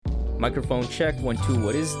Microphone check, 1, 2,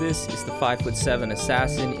 what is this? It's the 5'7"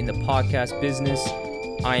 assassin in the podcast business.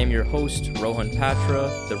 I am your host, Rohan Patra,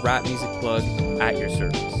 the rap music plug at your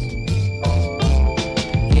service.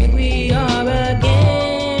 Here we are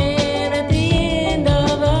again at the end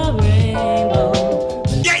of a rainbow.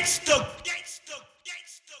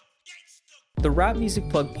 The Rap Music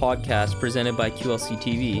Plug podcast presented by QLC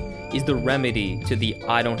TV is the remedy to the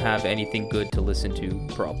I don't have anything good to listen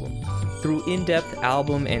to problem. Through in-depth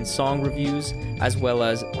album and song reviews, as well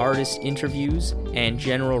as artist interviews and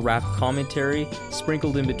general rap commentary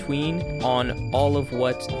sprinkled in between on all of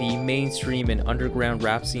what the mainstream and underground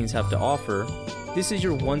rap scenes have to offer, this is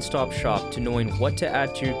your one-stop shop to knowing what to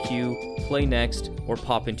add to your queue, play next, or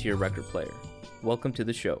pop into your record player. Welcome to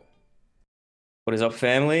the show. What is up,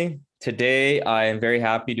 family? Today, I am very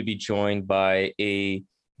happy to be joined by a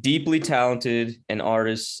deeply talented and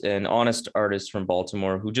honest artist from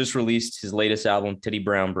Baltimore who just released his latest album, Teddy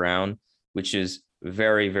Brown Brown, which is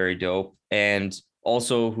very, very dope. And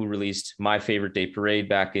also who released My Favorite Day Parade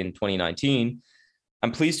back in 2019.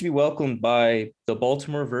 I'm pleased to be welcomed by the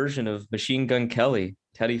Baltimore version of Machine Gun Kelly,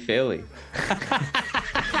 Teddy Faley.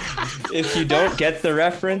 If you don't get the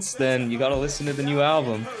reference, then you got to listen to the new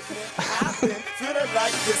album.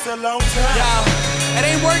 It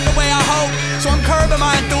ain't worked the way I hope, so I'm curbing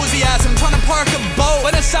my enthusiasm, trying to park a boat.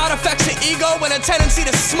 When the side effects of ego, when a tendency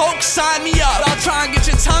to smoke, sign me up. I'll try and get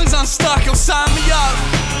your tongues unstuck, you'll sign me up.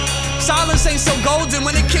 Silence ain't so golden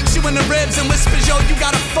when it kicks you in the ribs and whispers, yo, you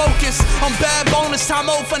gotta focus on bad bonus time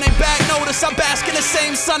off and they back notice. I bask in the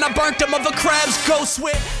same sun I burnt them other crabs ghost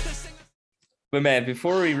with. But man,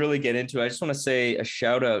 before we really get into it, I just want to say a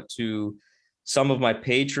shout out to some of my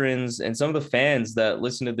patrons and some of the fans that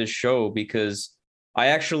listen to this show, because I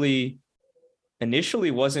actually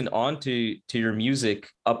initially wasn't on to your music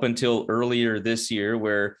up until earlier this year,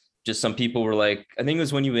 where just some people were like, I think it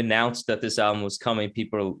was when you announced that this album was coming,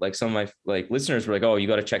 people like, some of my like listeners were like, oh, you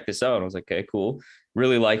got to check this out. And I was like, okay, cool.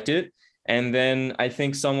 Really liked it. And then I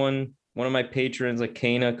think one of my patrons, like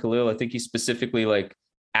Kana Khalil, I think he specifically like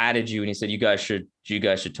added you and he said, you guys should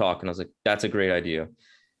talk. And I was like, that's a great idea.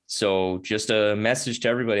 So just a message to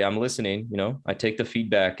everybody, I'm listening, I take the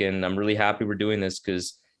feedback and I'm really happy we're doing this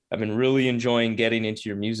because I've been really enjoying getting into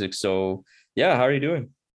your music. So yeah, how are you doing?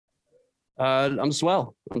 I'm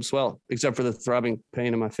swell, except for the throbbing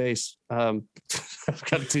pain in my face. I've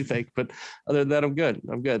got a toothache, but other than that, I'm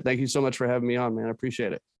good. Thank you so much for having me on, man. I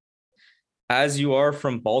appreciate it. As you are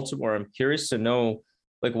from Baltimore, I'm curious to know,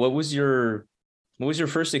 like, what was your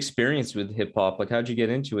first experience with hip hop? Like, how'd you get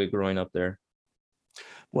into it growing up there?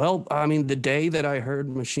 Well, I mean, the day that I heard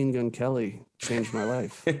Machine Gun Kelly changed my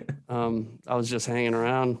life. I was just hanging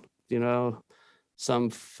around, some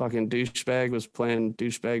fucking douchebag was playing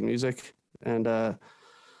douchebag music. And I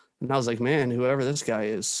was like, man, whoever this guy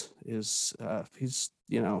is he's,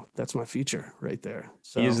 that's my future right there.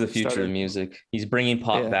 So he is the future of music. He's bringing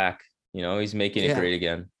pop back, he's making it great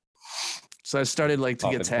again. So I started to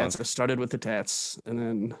Pop get tats. I started with the tats and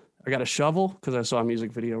then I got a shovel because I saw a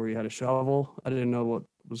music video where you had a shovel. I didn't know what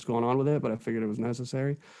was going on with it, but I figured it was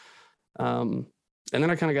necessary. And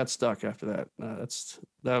then I kind of got stuck after that.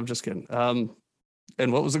 I'm just kidding.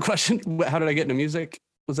 And what was the question? How did I get into music?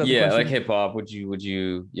 Was that the question? Like hip hop? Would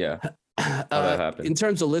you? Yeah. How that happened? In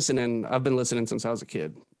terms of listening, I've been listening since I was a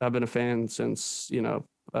kid. I've been a fan since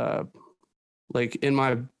like in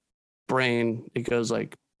my brain it goes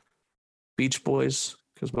like Beach Boys,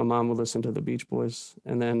 because my mom would listen to the Beach Boys,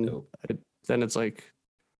 and then it's like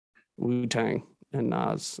Wu-Tang and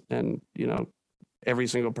Nas and every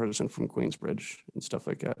single person from Queensbridge and stuff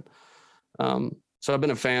like that. So I've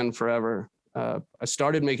been a fan forever. I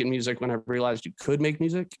started making music when I realized you could make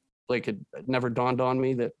music. Like it never dawned on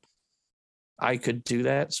me that I could do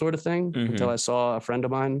that sort of thing until I saw a friend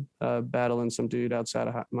of mine battling some dude outside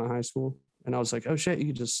of my high school, and I was like, oh shit,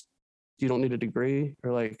 you don't need a degree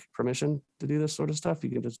or like permission to do this sort of stuff.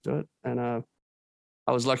 You can just do it. And I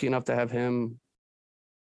was lucky enough to have him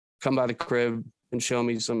come by the crib and show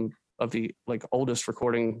me some of the like oldest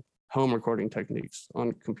home recording techniques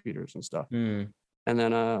on computers and stuff. And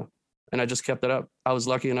then and I just kept it up. I was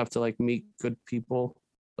lucky enough to like meet good people,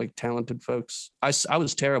 like talented folks. I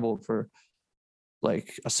was terrible for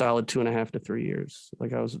like a solid 2.5 to 3 years.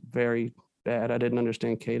 Like I was very bad. I didn't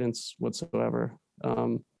understand cadence whatsoever.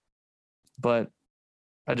 But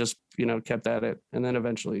I just, kept at it. And then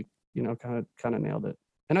eventually, kind of nailed it.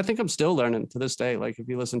 And I think I'm still learning to this day. Like if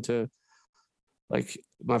you listen to like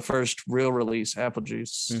my first real release, Apple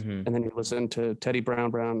Juice, and then you listen to Teddy Brown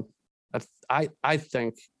Brown, I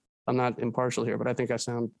think, I'm not impartial here, but I think I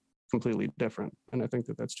sound completely different. And I think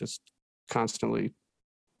that that's just constantly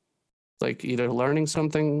like either learning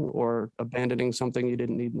something or abandoning something you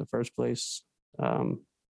didn't need in the first place.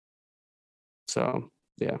 So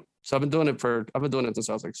yeah, so I've been doing it since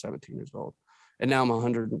I was like 17 years old, and now I'm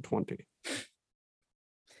 120.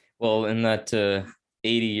 Well, in that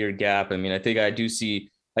 80-year gap, I mean, I think I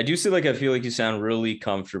feel like you sound really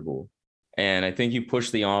comfortable. And I think you push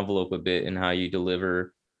the envelope a bit in how you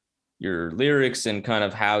deliver your lyrics and kind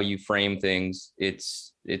of how you frame things.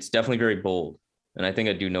 It's definitely very bold. And I think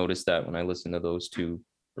I do notice that when I listen to those two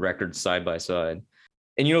records side by side.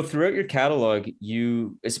 And throughout your catalog,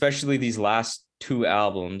 you, especially these last two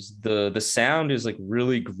albums, the sound is like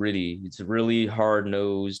really gritty. It's really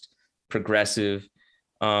hard-nosed, progressive.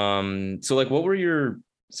 So like what were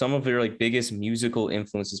some of your like biggest musical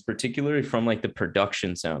influences, particularly from like the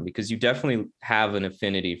production sound, because you definitely have an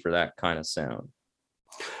affinity for that kind of sound?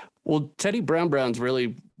 Well, Teddy Brown's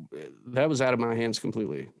really, that was out of my hands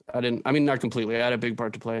completely. Not completely. I had a big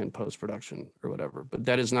part to play in post-production or whatever, but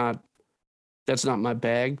that's not my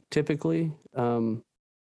bag typically.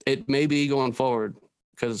 It may be going forward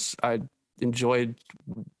because I enjoyed,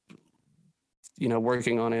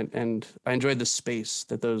 working on it, and I enjoyed the space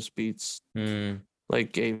that those beats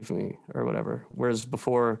like gave me or whatever. Whereas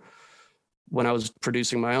before, when I was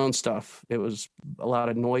producing my own stuff, it was a lot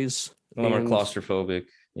of noise. A lot more claustrophobic.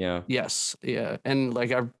 Yeah. Yes. Yeah. And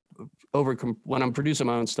like when I'm producing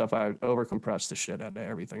my own stuff, I overcompress the shit out of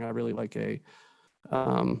everything. I really like I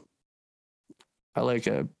like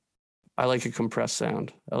a compressed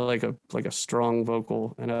sound. I like a strong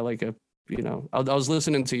vocal, and I like I was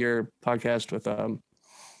listening to your podcast with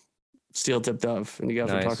Steel Tip Dove, and you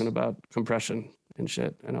guys were talking about compression and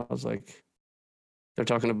shit, and I was like, they're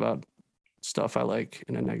talking about stuff I like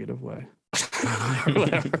in a negative way. Or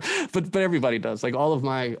whatever. But everybody does. Like all of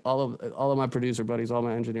my producer buddies, all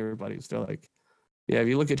my engineer buddies, they're like, yeah, if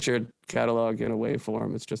you look at your catalog in a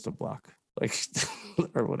waveform, it's just a block, like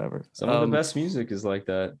or whatever. Some of the best music is like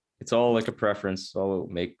that. It's all like a preference. All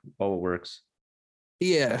it works.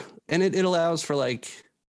 Yeah, and it allows for like.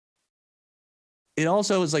 It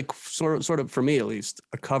also is like sort of for me at least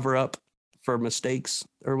a cover up for mistakes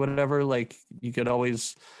or whatever. Like you could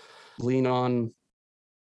always lean on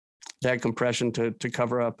that compression to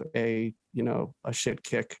cover up a shit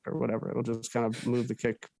kick or whatever. It'll just kind of move the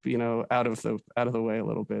kick out of the way a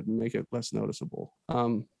little bit and make it less noticeable.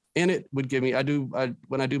 And it would give me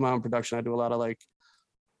when I do my own production, I do a lot of like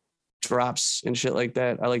drops and shit like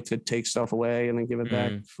that. I like to take stuff away and then give it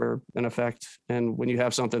back for an effect. And when you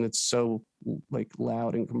have something that's so like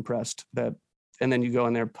loud and compressed and then you go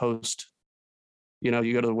in there post, you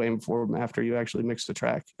go to the waveform after you actually mix the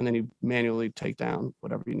track, and then you manually take down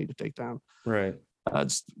whatever you need to take down. Right.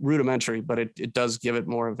 It's rudimentary, but it does give it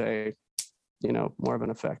more of an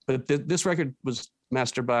effect. But this record was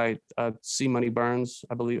mastered by C Money Burns,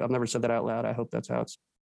 I believe. I've never said that out loud. I hope that's how it's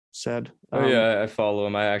said. Yeah, I follow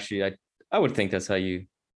him. I would think that's how you'd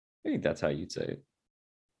say it.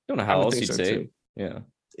 Don't know how else you'd say it. Yeah.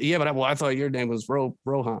 Yeah, but I thought your name was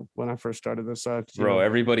Rohan when I first started this.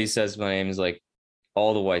 Everybody says my name is like,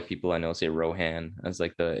 all the white people I know say Rohan as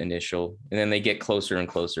like the initial, and then they get closer and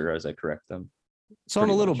closer as I correct them. So I'm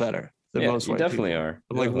a little better than most white definitely people. Are.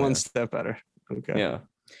 I'm like one step better. Okay. Yeah.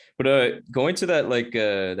 But going to that like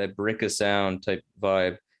that brick of sound type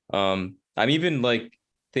vibe, I'm even like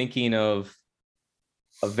thinking of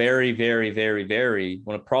a very, very, very, very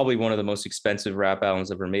probably one of the most expensive rap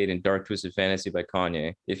albums ever made, in Dark Twisted Fantasy by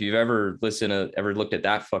Kanye. If you've ever looked at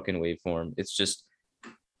that fucking waveform, it's just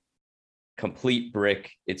complete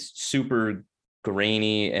brick. It's super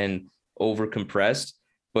grainy and over compressed.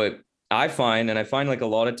 But I find like a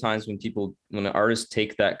lot of times when artists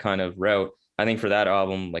take that kind of route, I think for that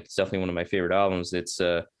album, like it's definitely one of my favorite albums.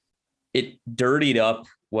 It dirtied up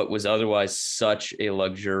what was otherwise such a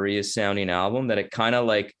luxurious sounding album, that it kind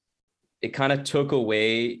of took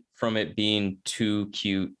away from it being too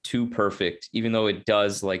cute, too perfect, even though it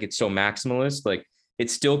does, like, it's so maximalist, like it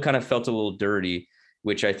still kind of felt a little dirty,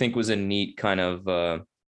 which I think was a neat kind of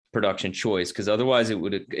production choice, because otherwise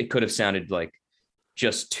it could have sounded like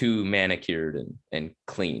just too manicured and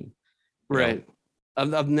clean. Right.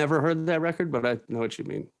 I've never heard that record, but I know what you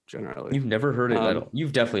mean generally. You've never heard it at all?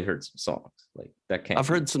 You've definitely heard some songs like that. I've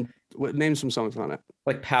heard some. Name some songs on it.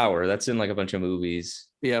 Like Power. That's in like a bunch of movies.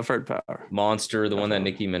 Yeah, I've heard Power. Monster, the one that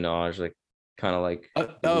Nicki Minaj like kind of like.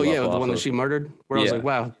 The one that she murdered. Where I was like,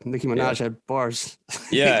 wow, Nicki Minaj had bars.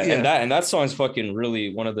 Yeah, and that song's fucking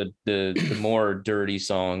really one of the more dirty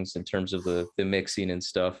songs in terms of the mixing and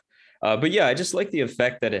stuff. But yeah, I just like the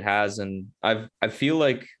effect that it has, and I feel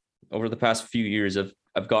like over the past few years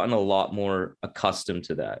I've gotten a lot more accustomed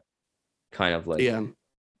to that kind of like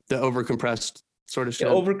the overcompressed sort of shit.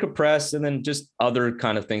 Over compressed, and then just other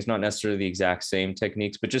kind of things, not necessarily the exact same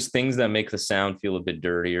techniques, but just things that make the sound feel a bit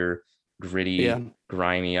dirtier, gritty,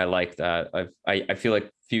 grimy. I like that. I feel like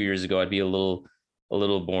a few years ago I'd be a little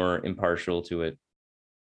more impartial to it.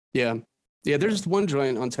 Yeah. There's one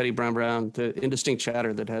joint on Teddy Brown Brown, the Indistinct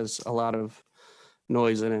Chatter, that has a lot of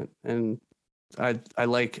noise in it, and I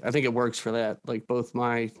think it works for that. Like both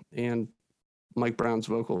my and Mike Brown's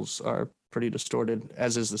vocals are pretty distorted,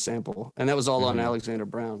 as is the sample, and that was all on Alexander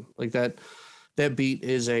Brown. Like that beat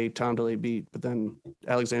is a Tom DeLay beat, but then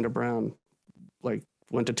Alexander Brown like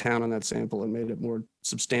went to town on that sample and made it more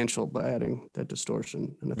substantial by adding that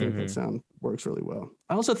distortion, and I think that sound works really well.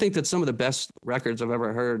 I also think that some of the best records I've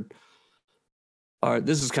ever heard are,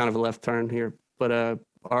 this is kind of a left turn here, but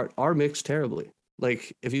are mixed terribly.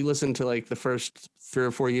 Like if you listen to like the first 3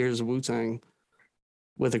 or 4 years of Wu-Tang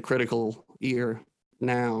with a critical ear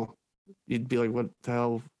now, you'd be like, what the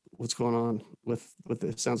hell, what's going on with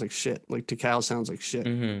it? Sounds like shit. Like Tikal sounds like shit.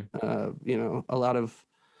 You know, a lot of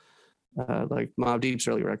like Mobb Deep's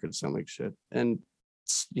early records sound like shit. And,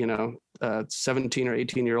 you know, 17 or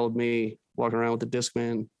 18-year-old me walking around with the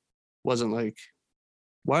Discman wasn't like,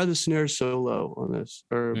 why are the snares so low on this?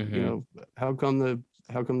 Or, you know, how come the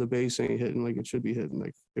bass ain't hitting like it should be hitting?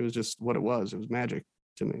 Like it was just what it was. It was magic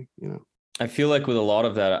to me, you know. I feel like with a lot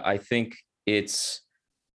of that, I think it's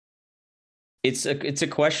a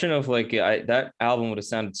question of like, that album would have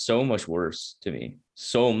sounded so much worse to me.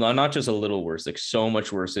 So not just a little worse, like so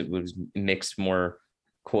much worse. It was mixed more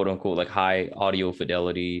quote unquote like high audio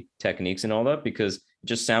fidelity techniques and all that, because it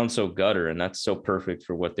just sounds so gutter, and that's so perfect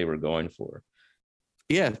for what they were going for.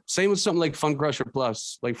 Yeah, same with something like Fun Crusher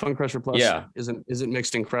Plus. Like Fun Crusher Plus isn't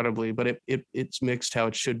mixed incredibly, but it's mixed how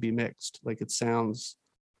it should be mixed. Like it sounds,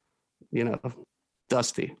 you know,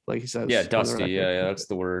 dusty, like he says. Yeah, dusty. Yeah, that's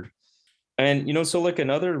the word. And you know, so like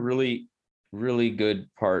another really, really good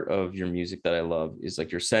part of your music that I love is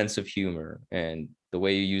like your sense of humor and the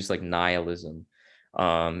way you use like nihilism.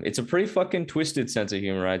 It's a pretty fucking twisted sense of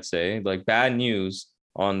humor, I'd say. Like Bad News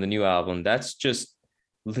on the new album, that's just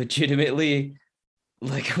legitimately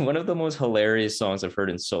like one of the most hilarious songs I've heard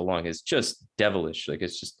in so long. It's just devilish. Like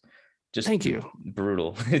it's just thank you,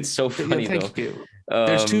 brutal. It's so funny. Yeah, thank you.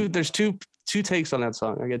 There's two takes on that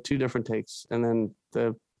song. I get 2 different takes, and then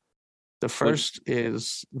the first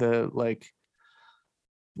is the like,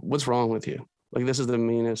 what's wrong with you? Like this is the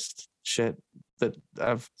meanest shit that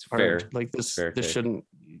I've heard. Like this shouldn't.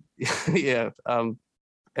 Yeah. And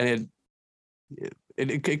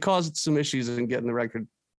it caused some issues in getting the record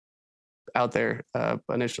out there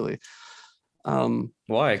initially.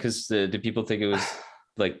 Why? Because did people think it was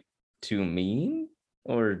like too mean,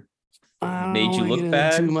 or made you look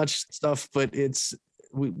bad? Too much stuff, but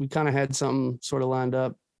we kind of had something sort of lined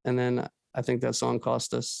up, and then I think that song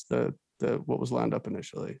cost us the what was lined up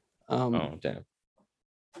initially. Oh damn.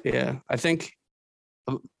 Yeah, I think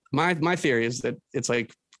my theory is that it's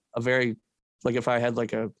like a very, like if I had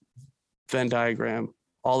like a Venn diagram,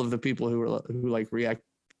 all of the people who like react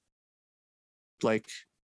like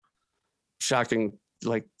shocking,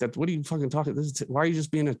 like that, what are you fucking talking, why are you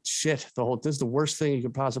just being a shit this is the worst thing you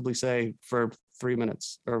could possibly say for 3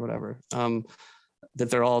 minutes or whatever, that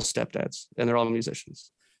they're all stepdads and they're all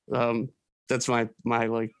musicians. That's my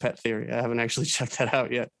like pet theory. I haven't actually checked that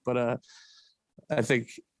out yet, but I think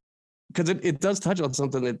because it does touch on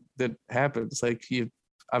something that happens. Like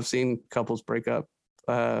I've seen couples break up.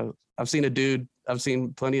 I've seen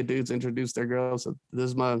plenty of dudes introduce their girls.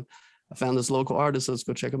 I found this local artist, let's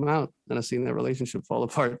go check him out. And I've seen that relationship fall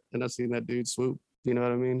apart, and I've seen that dude swoop. You know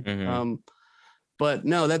what I mean? But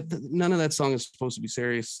no, none of that song is supposed to be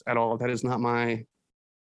serious at all. That's not me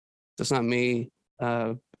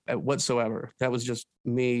whatsoever. That was just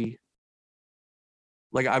me.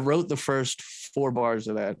 Like I wrote the first 4 bars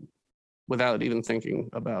of that without even thinking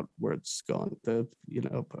about where it's gone.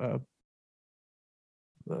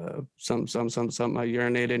 Some I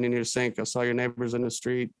urinated in your sink. I saw your neighbors in the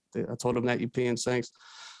street. I told them that you pee in sinks.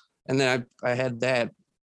 And then I had that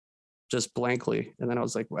just blankly. And then I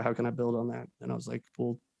was like, well, how can I build on that? And I was like,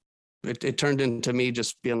 well, it turned into me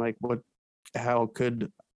just being like, how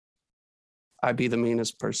could I be the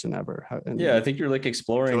meanest person ever? I think you're like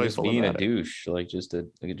exploring just being a douche, like just a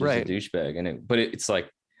douchebag. And it's like,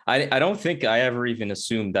 I don't think I ever even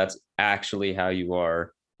assumed that's actually how you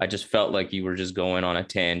are. I just felt like you were just going on a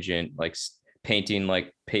tangent, like painting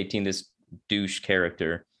this douche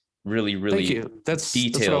character. Really, really. Thank you. That's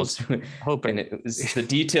details. That's what I was hoping. And the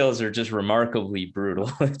details are just remarkably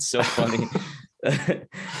brutal. It's so funny.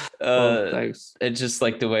 Thanks. It's just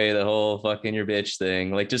like the way the whole fucking your bitch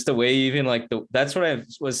thing, like just the way even like that's what I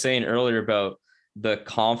was saying earlier about the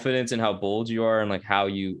confidence and how bold you are and like how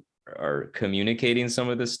you are communicating some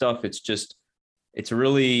of this stuff, it's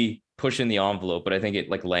really pushing the envelope, but I think it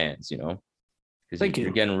like lands, you know, because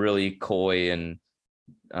you're getting really coy and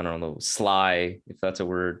I don't know, sly, if that's a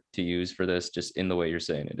word to use for this, just in the way you're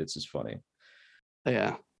saying it. It's just funny.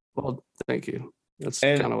 Yeah. Well, thank you. That's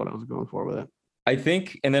And kind of what I was going for with it. I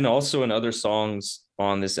think, and then also in other songs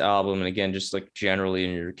on this album, and again, just like generally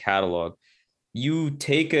in your catalog, you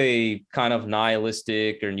take a kind of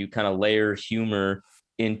nihilistic and you kind of layer humor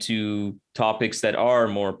into topics that are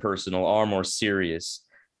more personal, are more serious,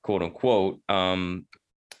 quote unquote. And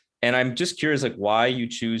I'm just curious, like, why you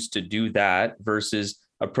choose to do that versus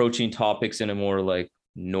approaching topics in a more like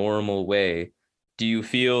normal way. Do you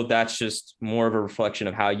feel that's just more of a reflection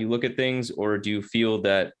of how you look at things, or do you feel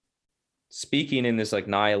that speaking in this like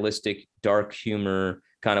nihilistic, dark humor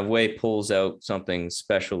kind of way pulls out something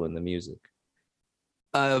special in the music?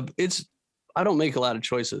 It's I don't make a lot of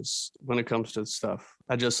choices when it comes to stuff.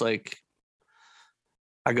 I just like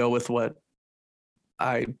I go with what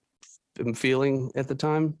I am feeling at the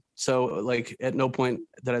time. So like at no point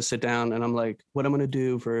that I sit down and I'm like, what I'm gonna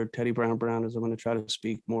do for Teddy Brown Brown is I'm gonna try to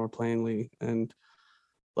speak more plainly and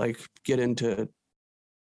like get into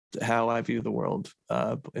how I view the world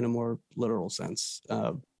in a more literal sense.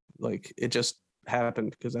 Like it just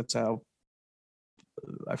happened because that's how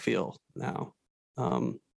I feel now.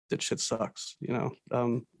 That shit sucks, you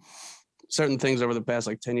know. Certain things over the past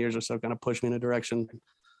like 10 years or so kind of pushed me in a direction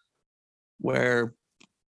where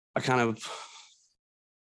I kind of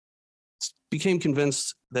became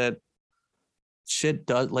convinced that shit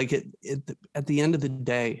does like it at the end of the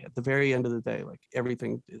day, at the very end of the day, like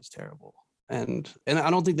everything is terrible. And I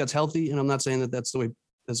don't think that's healthy. And I'm not saying that that's the way,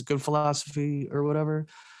 that's a good philosophy or whatever.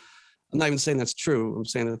 I'm not even saying that's true. I'm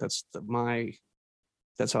saying that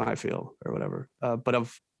that's how I feel or whatever. But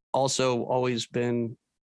I've also always been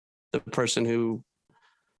the person who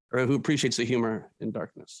appreciates the humor in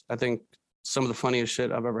darkness. I think some of the funniest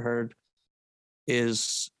shit I've ever heard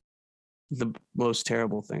is the most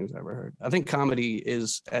terrible things I've ever heard. I think comedy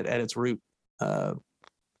is at its root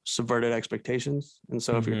subverted expectations. And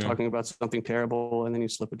so if you're talking about something terrible and then you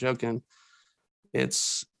slip a joke in,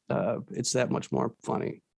 it's that much more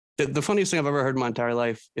funny. The funniest thing I've ever heard in my entire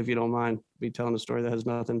life, if you don't mind me telling a story that has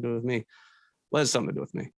nothing to do with me, well, it has something to do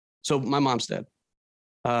with me. So my mom's dead.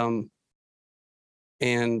 And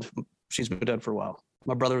she's been dead for a while.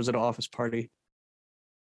 My brother was at an office party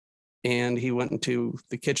and he went into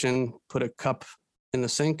the kitchen, put a cup in the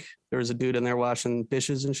sink. There was a dude in there washing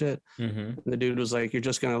dishes and shit. And the dude was like, "You're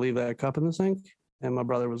just going to leave that cup in the sink?" And my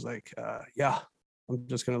brother was like, "Yeah, I'm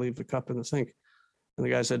just going to leave the cup in the sink." And the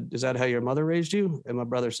guy said, "Is that how your mother raised you?" And my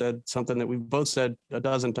brother said something that we've both said a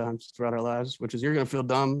dozen times throughout our lives, which is, "You're going to feel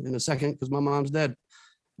dumb in a second because my mom's dead."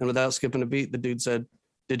 And without skipping a beat, the dude said,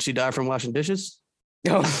 "Did she die from washing dishes?"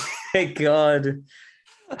 Oh my God.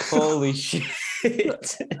 Holy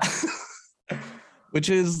shit. Which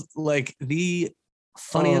is like the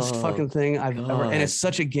funniest fucking thing I've ever, and it's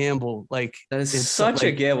such a gamble. Like that is it's such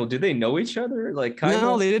a gamble. Do they know each other? Like kind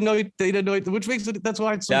no, of? they didn't know. They didn't know it, which makes it. That's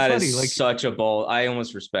why it's so That funny. is Like such a ball. I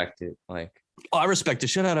almost respect it. Like I respect the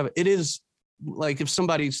shit out of it. It is like if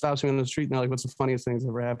somebody stops me on the street and they're like, "What's the funniest thing that's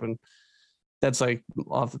ever happened?" That's like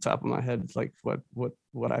off the top of my head, like what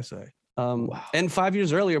I say. wow. And 5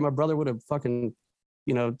 years earlier, my brother would have fucking,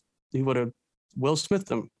 you know, he would have Will Smith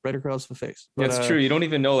them right across the face. But, That's true. You don't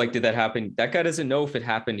even know, like, did that happen? That guy doesn't know if it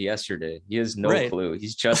happened yesterday. He has no clue.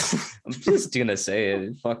 He's just, I'm just gonna say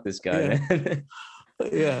it. Fuck this guy, man.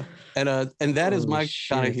 Yeah. And that is my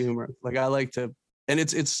kind of shit. humor. Like I like to, and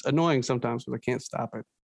it's annoying sometimes because I can't stop it.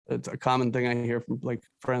 It's a common thing I hear from like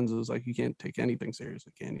friends is like, you can't take anything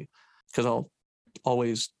seriously, can you? Because I'll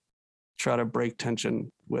always try to break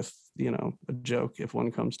tension with, you know, a joke if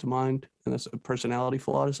one comes to mind. And that's a personality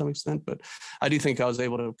flaw to some extent. But I do think I was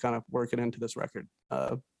able to kind of work it into this record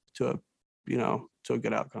to a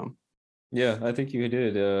good outcome. Yeah, I think you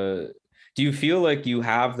did. Do you feel like you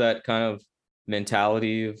have that kind of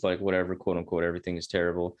mentality of like whatever, quote unquote, everything is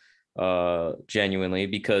terrible, genuinely,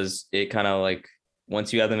 because it kind of like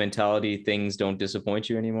once you have the mentality, things don't disappoint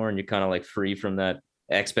you anymore, and you're kind of like free from that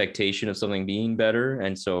expectation of something being better,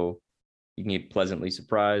 and so you can get pleasantly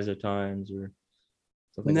surprised at times or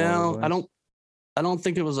something. No, I don't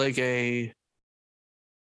think it was like I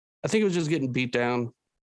think it was just getting beat down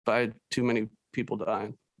by too many people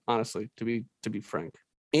dying, honestly, to be frank,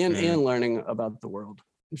 and learning about the world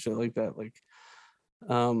and shit like that. Like,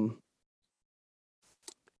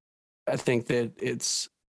 I think that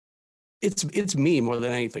it's me more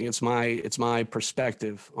than anything. It's my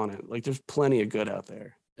perspective on it. Like, there's plenty of good out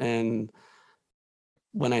there, and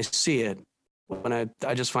when I see it, when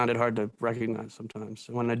I just find it hard to recognize sometimes.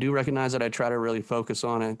 And when I do recognize it, I try to really focus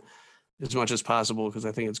on it as much as possible because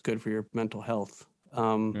I think it's good for your mental health.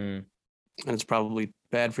 And it's probably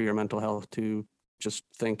bad for your mental health to just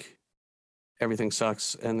think everything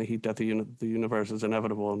sucks and the heat death of the universe is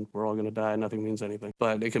inevitable and we're all going to die and nothing means anything.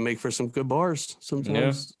 But it can make for some good bars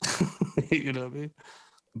sometimes. Yeah. You know what I mean?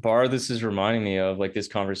 Bar this is reminding me of, like, this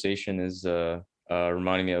conversation is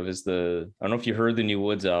reminding me of is I don't know if you heard the new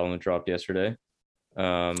Woods album that dropped yesterday.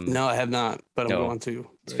 No, I have not, but I'm going to.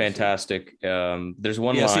 It's fantastic. There's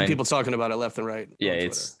one line. I see people talking about it left and right. Yeah,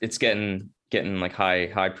 it's getting like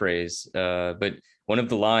high praise. But one of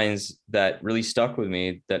the lines that really stuck with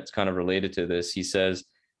me that's kind of related to this, he says,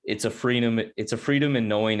 it's a freedom in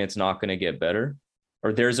knowing it's not going to get better,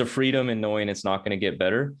 or there's a freedom in knowing it's not going to get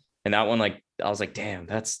better. And that one, like, I was like, damn,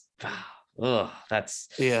 that's just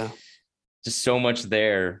so much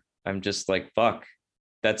there. I'm just like, fuck,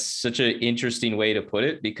 that's such an interesting way to put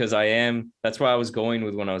it, because that's why I was going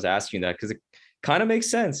with when I was asking that, because it kind of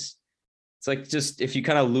makes sense. It's like, just if you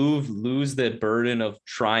kind of lose the burden of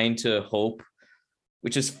trying to hope,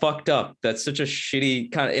 which is fucked up. That's such a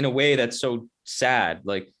shitty kind of, in a way that's so sad.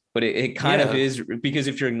 Like, but it kind of is, because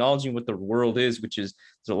if you're acknowledging what the world is, which is,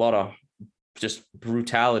 there's a lot of just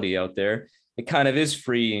brutality out there, it kind of is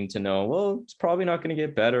freeing to know, well, it's probably not going to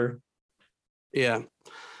get better. Yeah.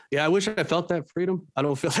 I wish I felt that freedom. I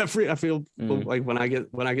don't feel that free. I feel like when I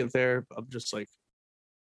get there, I'm just like,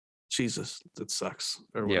 Jesus, that sucks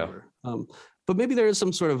or whatever. Yeah. But maybe there is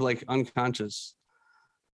some sort of like unconscious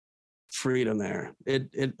freedom there.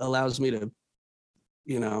 It allows me to,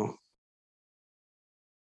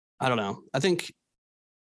 I don't know. I think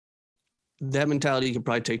that mentality could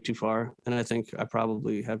probably take too far. And I think I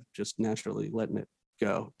probably have just naturally letting it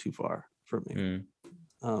go too far for me.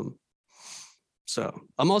 So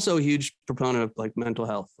I'm also a huge proponent of like mental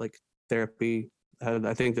health, like therapy.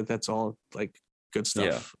 I think that's all like good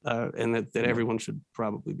stuff. And that everyone should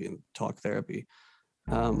probably be in talk therapy.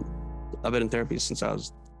 I've been in therapy since I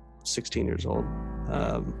was 16 years old.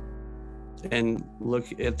 And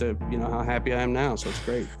look at how happy I am now. So it's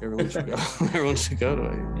great. Everyone should go. Everyone should go to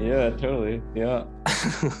it. Yeah, totally. Yeah.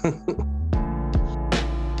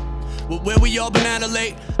 Well, where we all been out of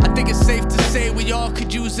late, I think it's safe to say we all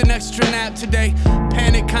could use an extra nap today.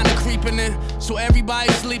 Panic kind of creeping in, so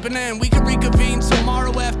everybody's sleeping in. We could reconvene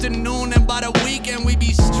tomorrow afternoon, and by the weekend we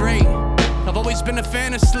be straight. I've always been a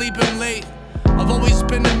fan of sleeping late. I've always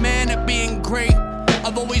been a man at being great.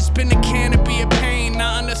 I've always been a canopy of pain,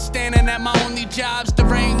 not understanding that my only job's to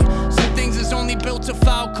rain. Some things is only built to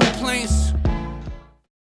file complaints.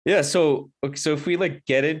 Yeah, so if we like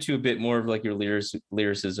get into a bit more of like your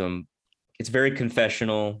lyricism, it's very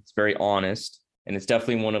confessional, it's very honest, and it's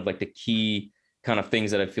definitely one of like the key kind of things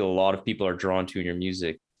that I feel a lot of people are drawn to in your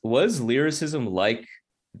music. Was lyricism like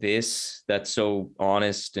this, that's so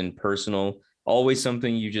honest and personal, always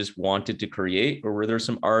something you just wanted to create, or were there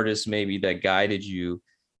some artists maybe that guided you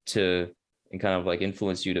to and kind of like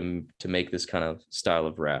influenced you to make this kind of style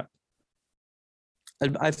of rap?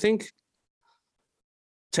 I think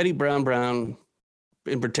Teddy Brown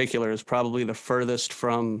in particular is probably the furthest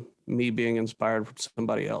from me being inspired from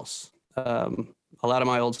somebody else. A lot of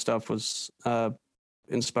my old stuff was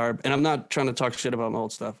inspired, and I'm not trying to talk shit about my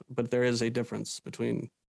old stuff, but there is a difference between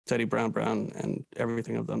Teddy Brown and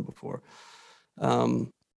everything I've done before.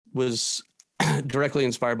 Was directly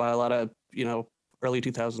inspired by a lot of, early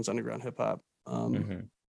 2000s underground hip hop.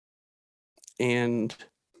 And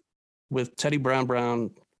with Teddy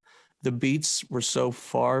Brown, the beats were so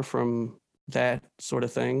far from that sort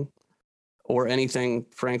of thing, or anything,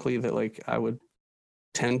 frankly, that like I would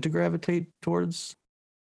tend to gravitate towards,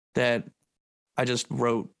 that I just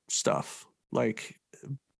wrote stuff. Like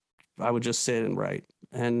I would just sit and write,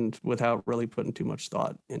 and without really putting too much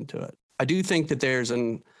thought into it. I do think that there's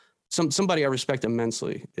somebody I respect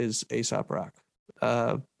immensely is A$AP Rock.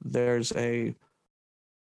 There's a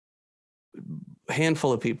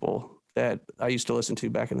handful of people that I used to listen to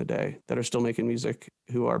back in the day that are still making music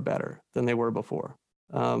who are better than they were before.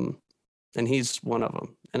 And he's one of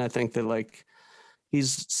them. And I think that like,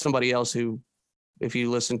 he's somebody else who, if you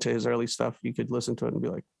listen to his early stuff, you could listen to it and be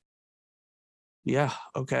like, yeah,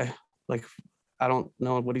 okay. Like, I don't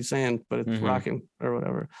know what he's saying, but it's rocking or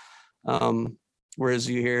whatever. Whereas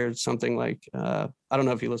you hear something like, I don't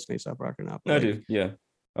know if you listen to A$AP Rock or not. I do. Yeah.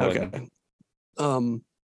 Okay. But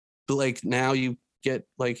like now you get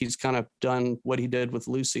like, he's kind of done what he did with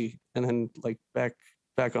Lucy, and then like back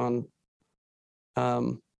on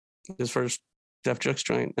his first Def Jux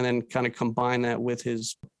joint, and then kind of combine that with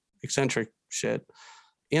his eccentric shit,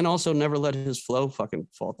 and also never let his flow fucking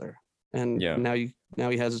falter. And now you Now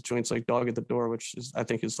he has joints like Dog at the Door, which is, I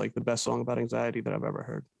think, is like the best song about anxiety that I've ever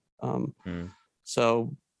heard.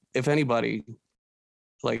 So if anybody,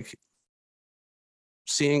 like,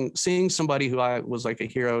 seeing somebody who I was like a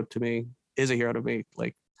hero to me, is a hero to me,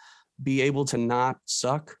 like, be able to not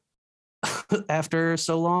suck after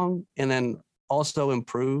so long and then also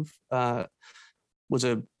improve,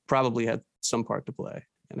 probably had some part to play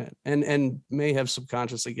in it, and may have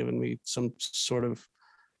subconsciously given me some sort of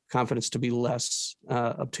confidence to be less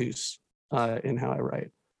obtuse in how I write.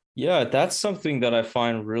 Yeah, that's something that I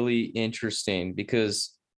find really interesting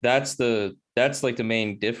because that's like the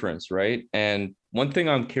main difference, right? And one thing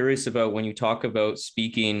I'm curious about when you talk about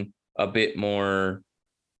speaking a bit more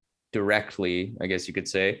directly, I guess you could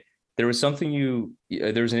say, there was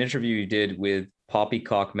there was an interview you did with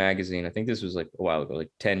Poppycock magazine. I think this was like a while ago, like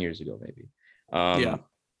 10 years ago, maybe. Yeah.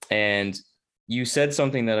 And you said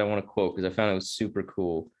something that I want to quote because I found it was super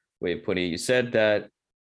cool way of putting it. You said that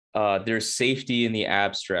there's safety in the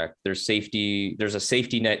abstract. There's a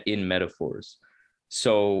safety net in metaphors.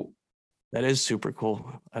 So that is super cool.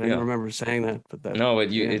 I didn't yeah. remember saying that, but that No,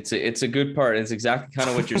 yeah. it's a good part. It's exactly kind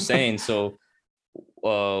of what you're saying. So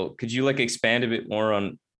could you like expand a bit more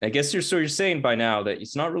on, I guess you're saying by now that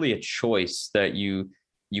it's not really a choice that you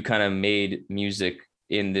kind of made music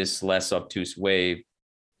in this less obtuse way.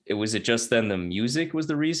 Was it just then the music was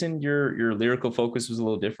the reason your lyrical focus was a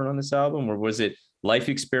little different on this album, or was it life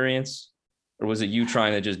experience, or was it you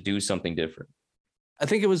trying to just do something different? I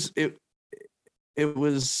think it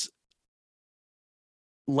was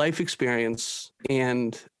life experience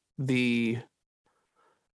and the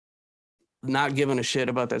not giving a shit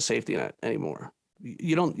about that safety net anymore.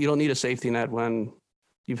 You don't need a safety net when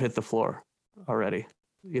you've hit the floor already.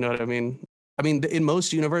 You know what I mean? I mean, in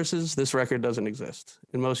most universes, this record doesn't exist.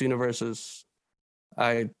 In most universes,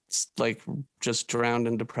 I like just drowned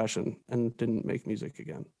in depression and didn't make music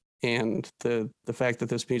again. And the fact that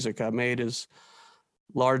this music got made is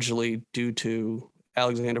largely due to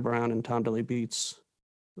Alexander Brown and Tom Delay Beats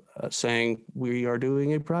saying, we are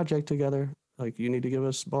doing a project together. Like, you need to give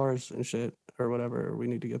us bars and shit or whatever. We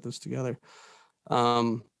need to get this together.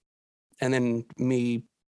 And then me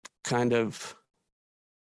kind of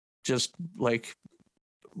just like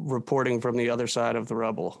reporting from the other side of the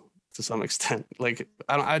rubble to some extent. Like,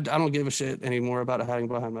 I don't give a shit anymore about hiding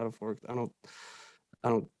behind metaphor. I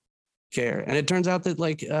don't care. And it turns out that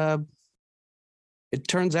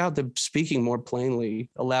speaking more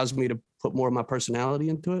plainly allows me to put more of my personality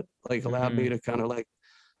into it. Like, allowed me to kind of like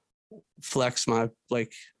flex my,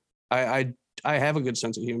 like, I have a good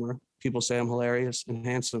sense of humor. People say I'm hilarious and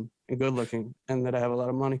handsome and good looking and that I have a lot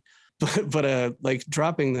of money. But like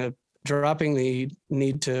dropping the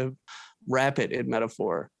need to wrap it in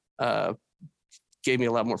metaphor gave me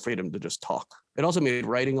a lot more freedom to just talk. It also made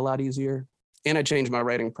writing a lot easier. And I changed my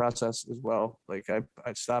writing process as well. Like, I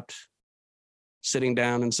stopped sitting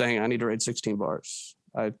down and saying I need to write 16 bars.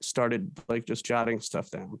 I started like just jotting stuff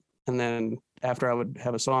down. And then after I would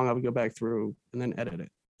have a song, I would go back through and then edit it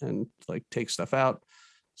and like take stuff out,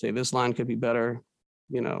 say this line could be better,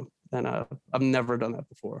 you know. And I've never done that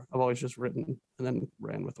before. I've always just written and then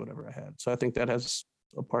ran with whatever I had. So I think that has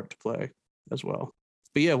a part to play as well.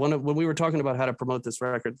 But yeah, when we were talking about how to promote this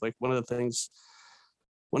record, like one of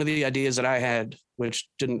the ideas that I had, which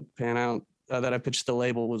didn't pan out, that I pitched the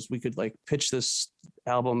label, was we could like pitch this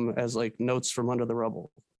album as like notes from under the rubble.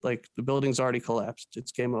 Like, the building's already collapsed.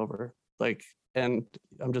 It's game over. Like, and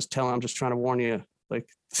I'm just trying to warn you, like,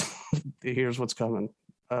 here's what's coming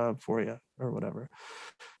for you or whatever.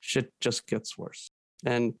 Shit just gets worse.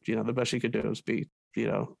 And, you know, the best you could do is be, you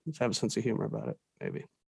know, have a sense of humor about it, maybe.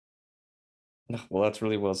 Well, that's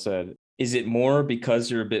really well said. Is it more because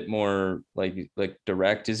you're a bit more like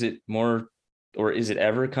direct? Is it more, or is it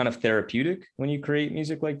ever kind of therapeutic when you create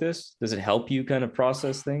music like this? Does it help you kind of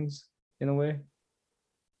process things in a way?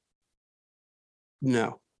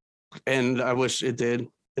 No. And I wish it did.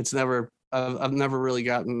 I've never really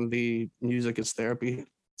gotten the music as therapy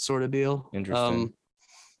sort of deal. Interesting.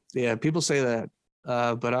 Yeah, people say that,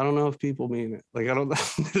 but I don't know if people mean it. Like, I don't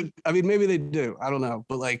know. I mean, maybe they do. I don't know.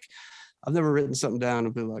 But like, I've never written something down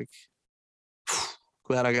and been like,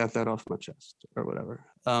 glad I got that off my chest or whatever.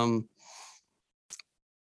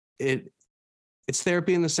 It's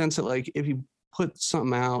therapy in the sense that, like, if you put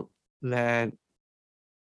something out that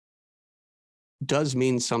does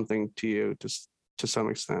mean something to you to some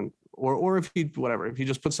extent, or if you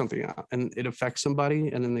just put something out and it affects somebody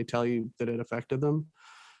and then they tell you that it affected them,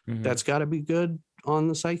 that's got to be good on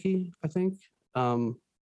the psyche, I think. The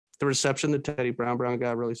reception that Teddy Brown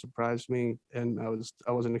got really surprised me, and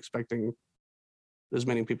I wasn't expecting as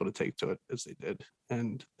many people to take to it as they did,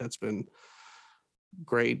 and that's been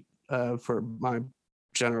great for my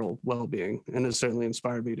general well-being, and it certainly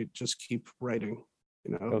inspired me to just keep writing,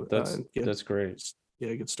 you know. That's great.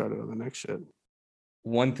 Get started on the next shit.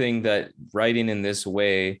 One thing that writing in this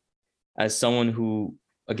way, as someone who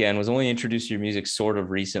again was only introduced to your music sort of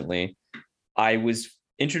recently, I was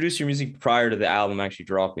introduced to your music prior to the album actually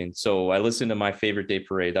dropping. So I listened to My Favorite Day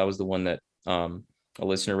Parade. That was the one that a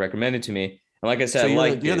listener recommended to me. And like I said, So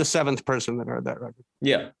you're the seventh person that heard that record.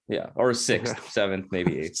 Yeah. Or sixth, seventh,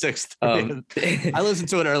 maybe eighth. Sixth. I listened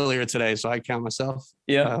to it earlier today, so I count myself.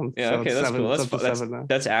 Yeah. So Okay, that's seven, cool.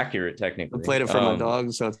 That's accurate technically. I played it for my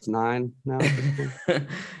dog, so it's 9 now.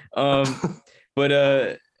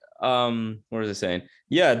 But what was I saying?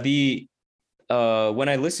 Yeah, when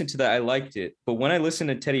I listened to that, I liked it. But when I listened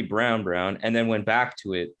to Teddy Brown and then went back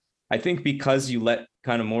to it, I think because you let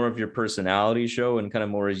kind of more of your personality show and kind of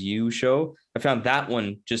more as you show, I found that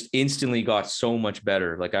one just instantly got so much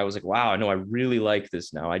better. Like I was like, wow, no, I really like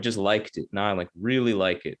this now. I just liked it. Now I like really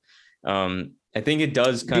like it. I think it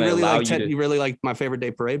does kind of allow you to. You really liked My Favorite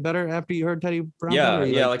Day Parade better after you heard Teddy Brown?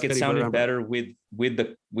 Yeah, like it sounded better with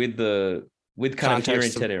kind of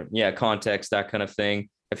hearing Teddy. Yeah, context, that kind of thing.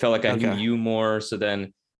 I felt like I knew you more, so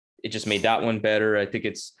then it just made that one better. I think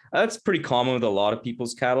that's pretty common with a lot of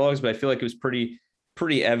people's catalogs, but I feel like it was pretty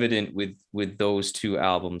evident with those two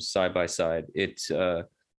albums side by side. It's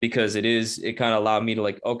because it kind of allowed me to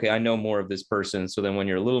like, okay, I know more of this person. So then when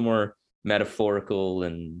you're a little more metaphorical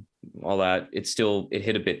and all that, it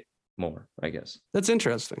hit a bit more, I guess. That's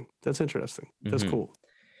interesting. That's cool.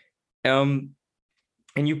 And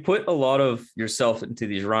you put a lot of yourself into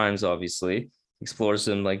these rhymes, obviously. Explore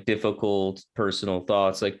some like difficult personal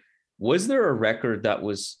thoughts. Like, was there a record that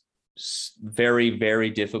was very, very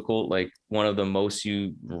difficult, like one of the most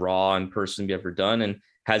raw and personal you've ever done? And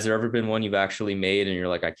has there ever been one you've actually made and you're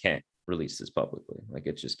like, I can't release this publicly, like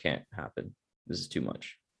it just can't happen, this is too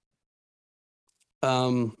much?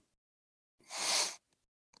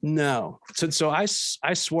 No. So I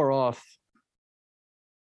swore off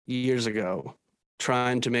years ago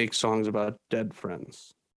trying to make songs about dead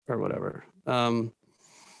friends or whatever,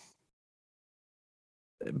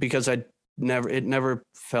 because it never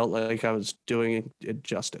felt like I was doing it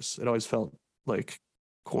justice. It always felt like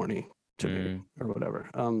corny to me or whatever,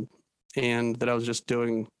 and that I was just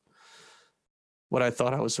doing what I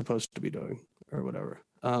thought I was supposed to be doing or whatever.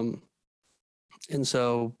 And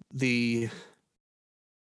so the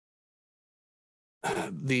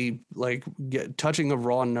touching a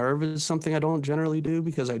raw nerve is something I don't generally do,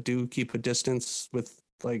 because I do keep a distance with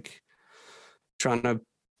like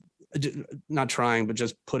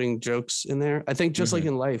just putting jokes in there. I think just like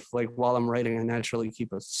in life, like while I'm writing, I naturally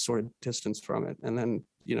keep a sort of distance from it. And then,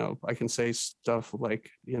 you know, I can say stuff like,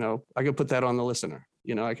 you know, I could put that on the listener,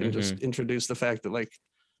 you know, I can just introduce the fact that like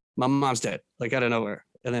my mom's dead, like out of nowhere.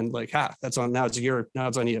 And then like, that's on, now it's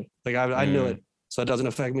on you. Like I knew it, so it doesn't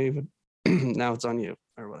affect me, but now it's on you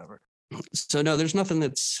or whatever. So no, there's nothing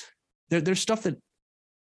there's stuff that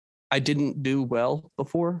I didn't do well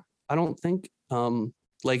before, I don't think.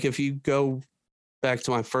 Like if you go back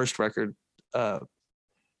to my first record, there's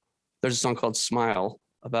a song called Smile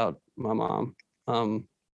about my mom.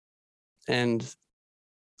 And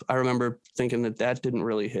I remember thinking that didn't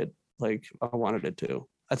really hit like I wanted it to.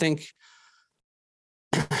 I think,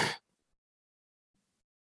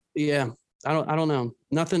 yeah, I don't know.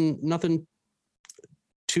 Nothing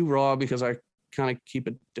too raw, because I kind of keep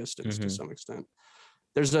a distance to some extent.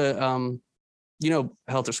 There's a, you know,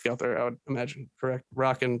 Helter Skelter, I would imagine, correct?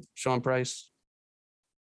 Rock and Sean Price.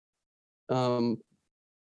 So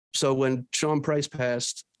when Sean Price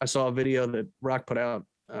passed, I saw a video that Rock put out.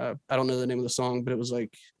 I don't know the name of the song, but it was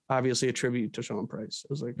like obviously a tribute to Sean Price. It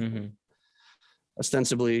was like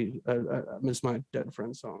ostensibly I Miss My Dead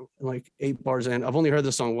Friend song. And like 8 bars in, I've only heard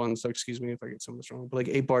the song once, so excuse me if I get some of this wrong, but like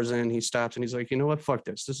 8 bars in, he stops and he's like, you know what, fuck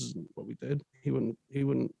this isn't what we did. He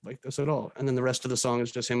wouldn't like this at all. And then the rest of the song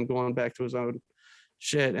is just him going back to his own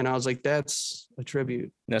shit. And I was like, that's a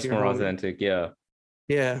tribute. That's more authentic. Yeah.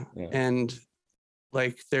 And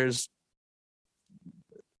like there's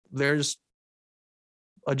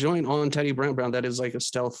a joint on Teddy Brown that is like a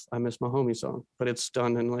stealth I Miss My Homie song, but it's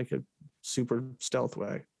done in like a super stealth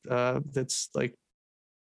way. That's like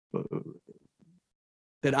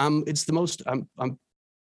it's the most I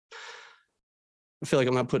feel like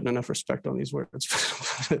I'm not putting enough respect on these words,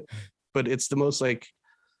 but it's the most like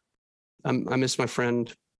I Miss My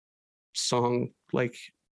Friend song. Like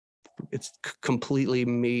it's completely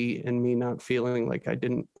me and me not feeling like I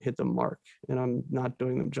didn't hit the mark and I'm not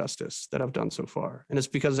doing them justice that I've done so far. And it's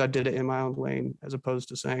because I did it in my own lane, as opposed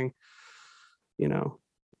to saying, you know,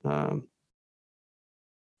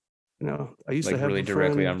 You know, I used Like to have really a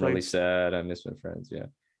directly, friend, I'm like, really sad. I miss my friends. Yeah.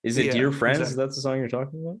 Is it yeah, Dear Friends? exactly. Is that the song you're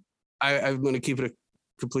talking about? I'm going to keep it a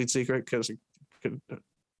complete secret because it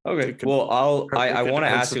Okay. could Well, I it could want to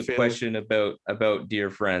hurt ask some you a feelings. question about Dear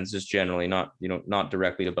Friends, just generally, not not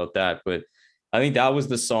directly about that, but I think that was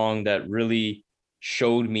the song that really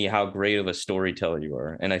showed me how great of a storyteller you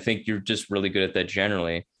are, and I think you're just really good at that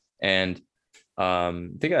generally. And I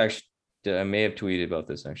think I may have tweeted about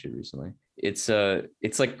this actually recently. It's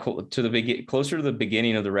like closer to the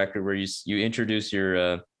beginning of the record where you introduce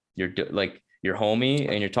like your homie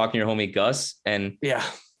and you're talking to your homie Gus and Yeah.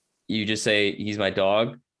 you just say he's my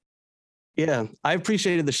dog. Yeah. I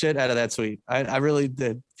appreciated the shit out of that tweet. I really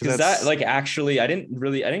did. Because that like actually I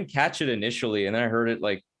didn't catch it initially, and then I heard it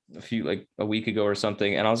like a week ago or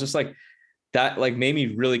something, and I was just like that like made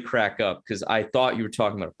me really crack up because I thought you were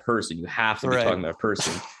talking about a person. You have to be right. talking about a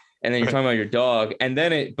person, and then you're Right. talking about your dog, and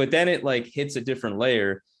then it like hits a different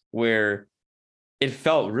layer where it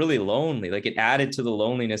felt really lonely. Like it added to the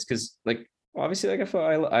loneliness because like obviously like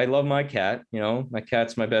I love my cat, you know, my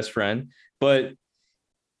cat's my best friend, but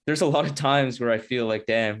there's a lot of times where I feel like,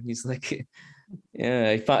 damn, he's like,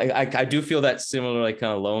 yeah, I do feel that similar like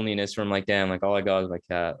kind of loneliness from like, damn, like all I got is my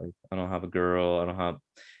cat. Like I don't have a girl. I don't have,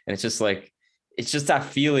 and it's just like, it's just that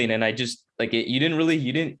feeling. And I just like it.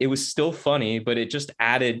 It was still funny, but it just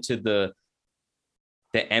added to the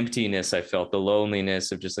emptiness I felt, the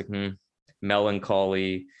loneliness of just like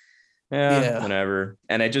melancholy. Yeah, whatever.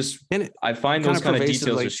 And I find those kind of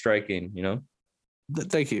details like, are striking, you know?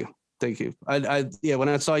 Thank you. Yeah, when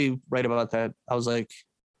I saw you write about that, I was like,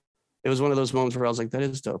 it was one of those moments where I was like, that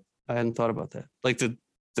is dope. I hadn't thought about that. Like the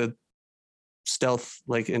stealth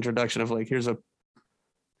like introduction of like, here's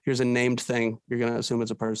a named thing. You're gonna assume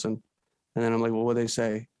it's a person. And then I'm like, well, what do they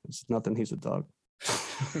say? It's nothing, he's a dog.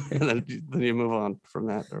 And then you move on from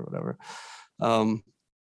that or whatever.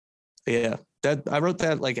 Yeah. That I wrote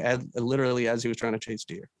that like literally as he was trying to chase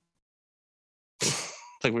deer.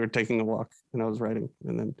 Like we were taking a walk and I was writing,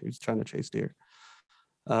 and then he was trying to chase deer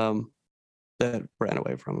that ran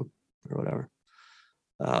away from him or whatever.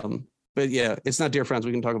 But yeah, it's not Dear Friends.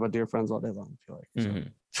 We can talk about Dear Friends all day long if you like. So.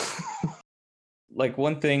 Mm-hmm. Like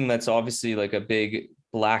one thing that's obviously like a big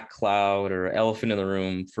black cloud or elephant in the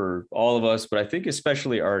room for all of us, but I think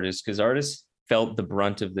especially artists, because artists felt the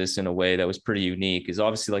brunt of this in a way that was pretty unique, is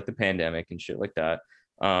obviously like the pandemic and shit like that.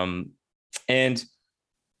 And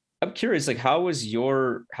I'm curious, like, how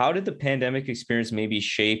did the pandemic experience maybe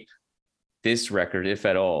shape this record, if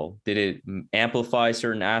at all? Did it amplify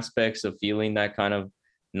certain aspects of feeling that kind of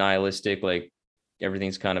nihilistic, like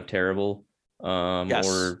everything's kind of terrible? Yes.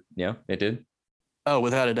 Or yeah, it did. Oh,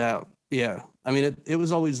 without a doubt. Yeah. I mean, it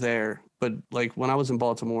was always there, but like when I was in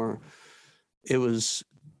Baltimore, it was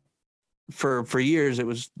for years, it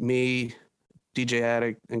was me, DJ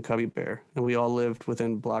Addict, and Cubby Bear, and we all lived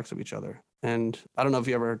within blocks of each other. And I don't know if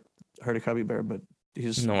you ever heard of Cubby Bear, but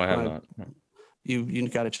he's no, I have not. You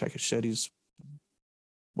got to check his shit. He's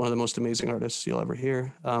one of the most amazing artists you'll ever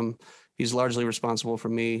hear. He's largely responsible for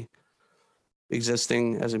me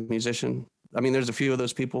existing as a musician. I mean, there's a few of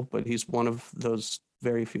those people, but he's one of those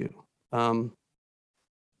very few. And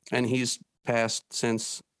he's passed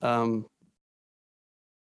since. And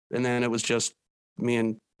then it was just me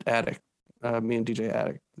and Addict, me and DJ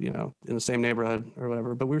Addict, you know, in the same neighborhood or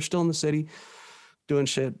whatever. But we were still in the city doing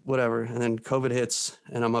shit, whatever. And then COVID hits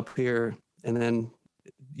and I'm up here. And then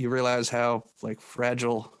you realize how like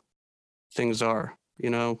fragile things are, you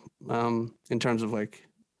know, in terms of like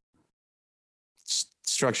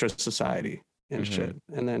structure of society and shit.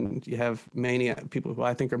 And then you have people who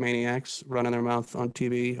I think are maniacs running their mouth on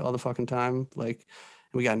TV all the fucking time. Like,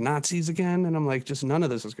 we got Nazis again. And I'm like, just none of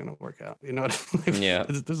this is going to work out. You know what I mean? Yeah.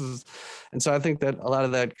 This is, and so I think that a lot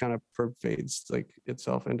of that kind of pervades like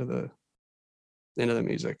itself into the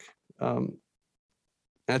music. And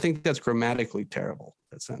I think that's grammatically terrible,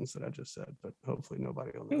 that sentence that I just said, but hopefully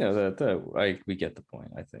nobody will know. No, we get the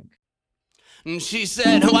point, I think. And she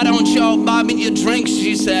said, why don't y'all buy me your drink?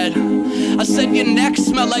 She said, I said, your neck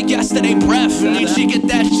smell like yesterday breath. And you should get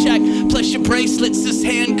that check, plus your bracelets is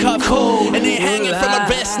handcuffed. Cool. And they hanging from the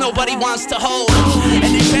wrist, nobody wants to hold. And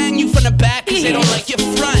they bang you from the back, cause they don't like your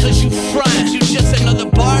front. Cause you front, you just another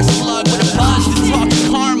bar slug with a buzz to talk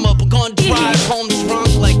karma. But gonna drive home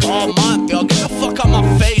drunk like all month, yo. Get the fuck out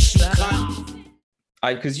my face, you cunt.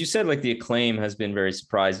 Because you said like the acclaim has been very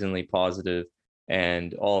surprisingly positive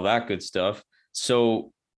and all that good stuff.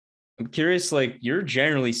 So I'm curious, like you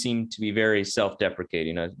generally seem to be very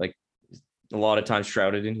self-deprecating, like a lot of times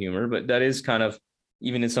shrouded in humor, but that is kind of,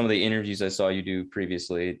 even in some of the interviews I saw you do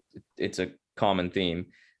previously, it's a common theme.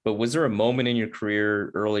 But was there a moment in your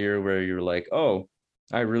career earlier where you're like, oh,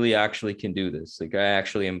 I really actually can do this. Like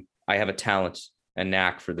I have a talent, a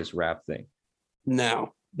knack for this rap thing.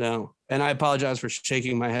 No. And I apologize for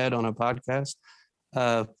shaking my head on a podcast,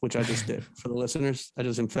 which I just did for the listeners. I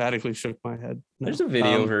just emphatically shook my head. No. There's a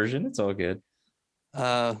video version. It's all good.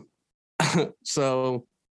 So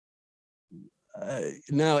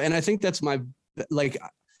no, and I think that's like,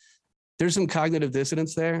 there's some cognitive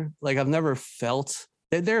dissonance there. Like I've never felt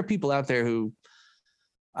that there are people out there who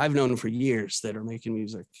I've known for years that are making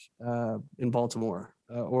music in Baltimore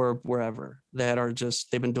or wherever that are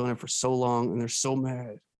just, they've been doing it for so long and they're so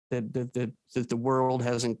mad that the world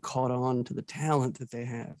hasn't caught on to the talent that they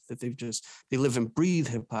have, that they live and breathe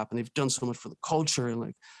hip hop and they've done so much for the culture. And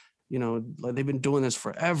like, you know, like they've been doing this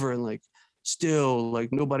forever and like still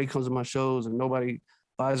like nobody comes to my shows and nobody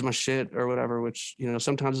buys my shit or whatever, which, you know,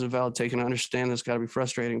 sometimes is a valid take and I understand that's got to be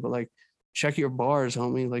frustrating, but like, check your bars,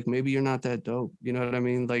 homie. Like maybe you're not that dope. You know what I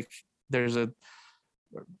mean? Like there's a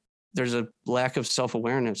lack of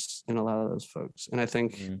self-awareness in a lot of those folks. And I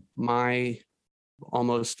think my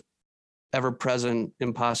almost ever-present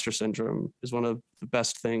imposter syndrome is one of the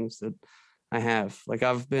best things that I have. Like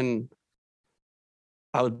I've been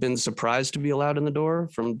surprised to be allowed in the door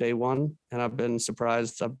from day one. And I've been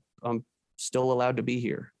surprised I'm still allowed to be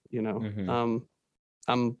here. You know,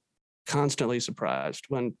 I'm constantly surprised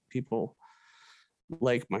when people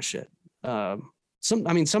like my shit.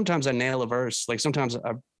 Sometimes I nail a verse. Like sometimes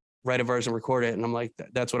I write a verse and record it and I'm like,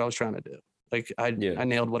 that's what I was trying to do. Like I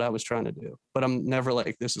nailed what I was trying to do, but I'm never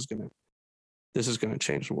like, this is gonna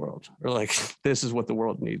change the world, or like this is what the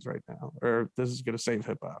world needs right now, or this is gonna save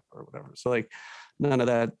hip hop or whatever. So like none of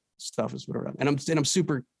that stuff has been around. And I'm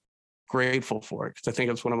super grateful for it because I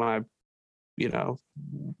think it's one of my, you know,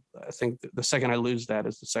 I think the second I lose that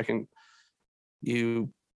is the second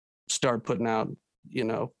you start putting out, you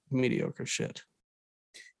know, mediocre shit.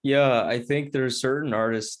 Yeah, I think there's certain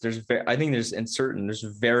artists, there's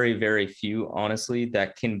very, very few, honestly,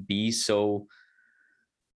 that can be so,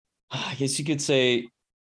 I guess you could say,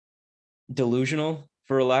 delusional,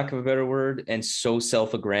 for a lack of a better word, and so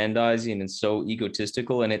self-aggrandizing and so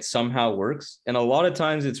egotistical, and it somehow works. And a lot of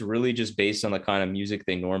times it's really just based on the kind of music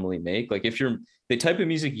they normally make. Like if you're the type of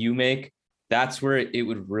music you make, that's where it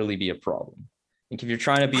would really be a problem. Like if you're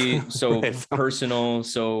trying to be so Right. personal,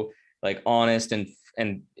 so like honest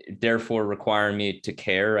and therefore require me to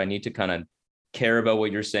care, I need to kind of care about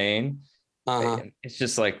what you're saying. And it's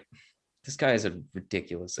just like, this guy is a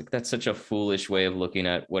ridiculous, like that's such a foolish way of looking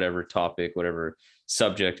at whatever topic, whatever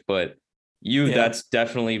subject, but that's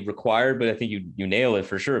definitely required. But I think you nail it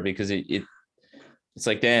for sure, because it's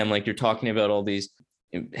like, damn, like you're talking about all these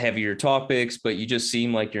heavier topics, but you just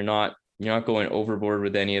seem like you're not going overboard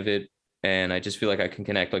with any of it. And I just feel like I can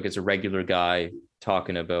connect, like it's a regular guy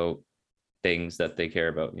talking about things that they care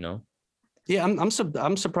about, you know? Yeah, I'm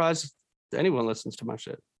surprised anyone listens to my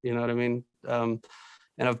shit. You know what I mean?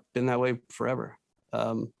 And I've been that way forever.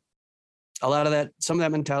 A lot of that, some of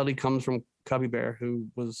that mentality comes from Cubby Bear, who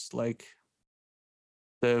was like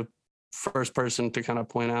the first person to kind of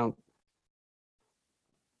point out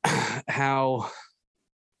how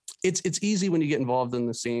it's easy when you get involved in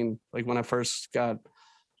the scene. Like when I first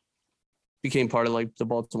became part of like the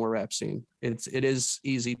Baltimore rap scene, it is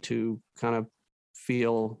easy to kind of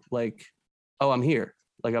feel like, oh, I'm here,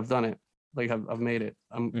 like I've done it, like I've made it,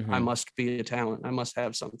 I must be a talent, I must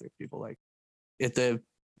have something people like. At the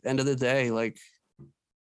end of the day, like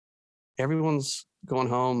everyone's going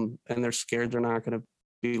home and they're scared they're not going to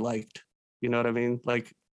be liked. You know what I mean?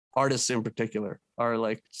 Like artists in particular are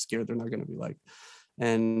like scared they're not going to be liked,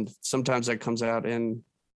 and sometimes that comes out in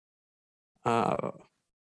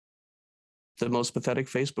the most pathetic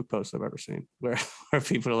Facebook post I've ever seen, where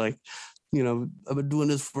people are like, you know, I've been doing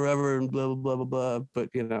this forever and blah, blah, blah, blah, blah. But,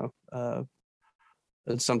 you know,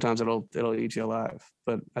 sometimes it'll eat you alive.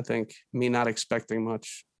 But I think me not expecting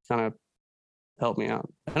much kind of helped me out.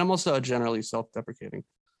 And I'm also a generally self-deprecating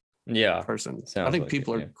person. I think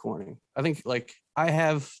people are corny. I think like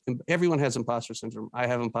everyone has imposter syndrome. I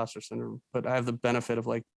have imposter syndrome, but I have the benefit of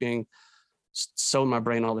like being so in my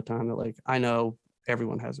brain all the time that like, I know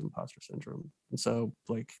everyone has imposter syndrome. And so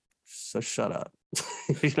like, so shut up.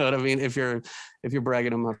 You know what I mean? If you're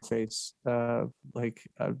bragging in my face,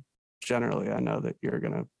 generally I know that you're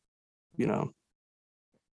gonna, you know,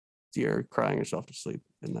 you're crying yourself to sleep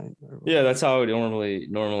at night. Yeah, that's how it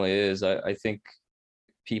normally is. I think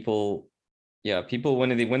people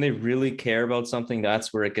when they really care about something,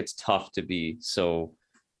 that's where it gets tough to be so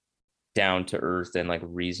down to earth and like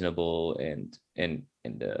reasonable and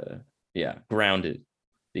grounded,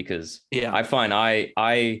 because I find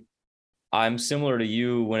I'm similar to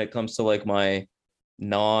you when it comes to like my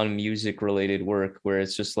non-music related work where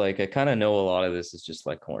it's just like I kind of know a lot of this is just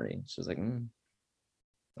like corny. It's just like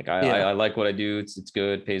like I like what I do. It's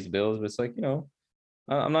good, pays the bills, but it's like,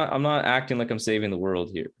 I'm not acting like I'm saving the world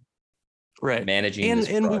here. Right. Managing And this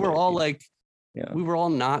we were project, all like, yeah. we were all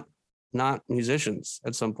not musicians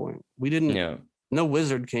at some point. We didn't. Yeah. No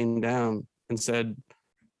wizard came down and said,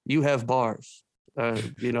 "You have bars."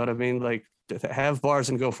 You know what I mean? Like, have bars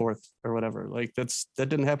and go forth or whatever. Like that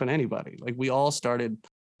didn't happen to anybody. Like we all started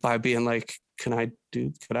by being like, could I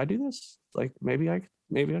do this? Like maybe I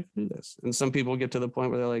can do this. And some people get to the point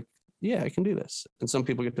where they're like, yeah, I can do this. And some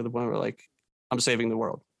people get to the point where like, I'm saving the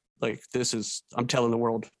world. Like I'm telling the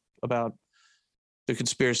world about the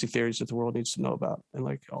conspiracy theories that the world needs to know about, and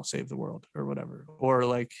like I'll save the world or whatever. Or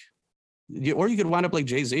like, or you could wind up like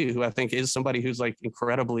Jay-Z, who I think is somebody who's like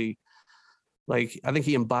incredibly, like I think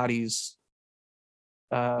he embodies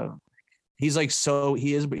he's like, so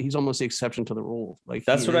he's almost the exception to the rule. Like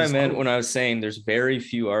that's what I meant when I was saying there's very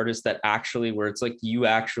few artists that actually, where it's like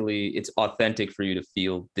it's authentic for you to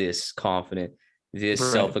feel this confident, this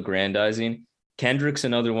self-aggrandizing. Kendrick's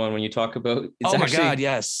another one when you talk about it's my God,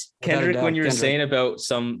 yes. Kendrick, when you were saying about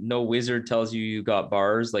no wizard tells you got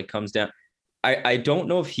bars, like comes down. I don't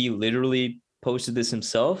know if he literally posted this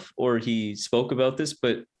himself or he spoke about this,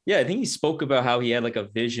 but yeah, I think he spoke about how he had like a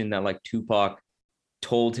vision that like Tupac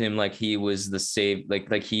told him like he was the save,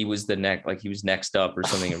 like he was he was next up or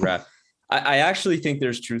something in rap. I actually think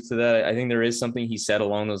there's truth to that. I think there is something he said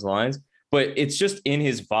along those lines, but it's just in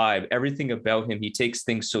his vibe. Everything about him, he takes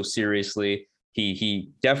things so seriously. He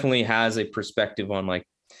definitely has a perspective on like,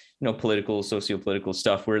 political, socio-political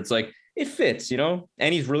stuff where it's like, it fits, and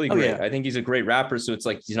he's really great. Yeah. I think he's a great rapper. So it's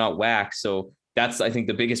like, he's not whack. So that's, I think,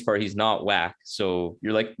 the biggest part. He's not whack. So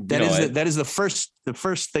you're like, that is the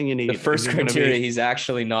first thing you need. The first criteria, he's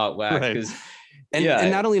actually not whack. Right.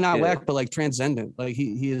 And not only not whack, but like transcendent. Like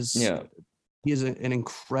he is an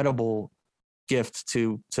incredible gift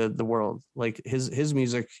to the world. Like his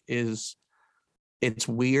music it's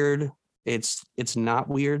weird. It's not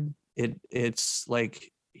weird. It's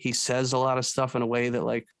like he says a lot of stuff in a way that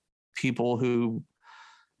like people who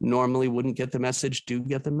normally wouldn't get the message do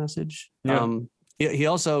get the message. Yeah. He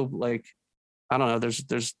also, like, I don't know,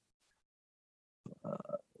 there's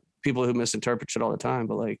people who misinterpret shit all the time,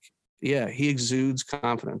 but like, yeah, he exudes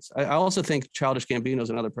confidence. I also think Childish Gambino is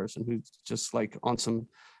another person who's just like on some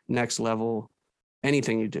next level.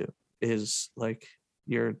 Anything you do is like,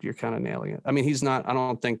 you're kind of nailing it. I mean, I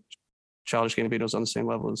don't think Childish Gambino is on the same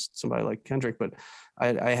level as somebody like Kendrick, but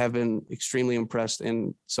I have been extremely impressed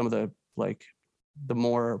in some of the like the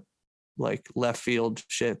more like left field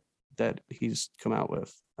shit that he's come out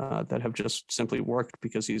with that have just simply worked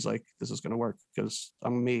because he's like, this is going to work because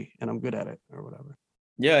I'm me and I'm good at it or whatever.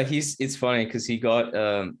 Yeah, it's funny because he got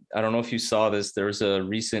I don't know if you saw this. There was a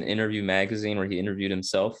recent Interview magazine where he interviewed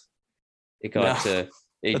himself. It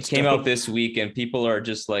came out this week and people are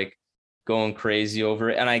just like going crazy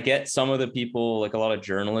over it. And I get some of the people, like a lot of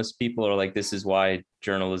journalist people are like, this is why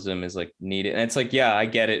journalism is like needed. And it's like, yeah, I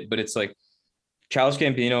get it. But it's like Childish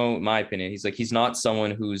Gambino, in my opinion, he's not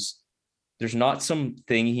someone there's not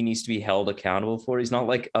something he needs to be held accountable for. He's not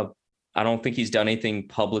like I don't think he's done anything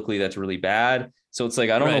publicly that's really bad. So it's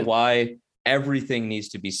like, I don't know why everything needs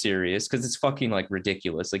to be serious because it's fucking like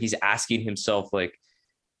ridiculous. Like he's asking himself like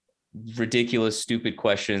ridiculous, stupid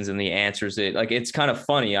questions and he answers it. Like, it's kind of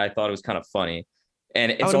funny. I thought it was kind of funny.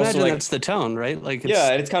 And it's also like, that's the tone, right? Like,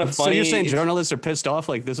 it's kind of funny. So you're saying journalists are pissed off?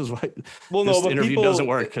 Like, this is why this interview doesn't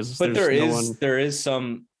work because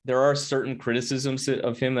there are certain criticisms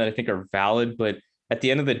of him that I think are valid, but at the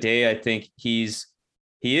end of the day, I think he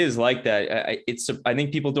is like that. I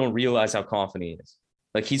think people don't realize how confident he is.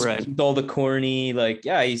 Like he's all the corny, like,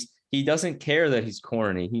 yeah, he doesn't care that he's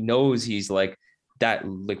corny. He knows he's like that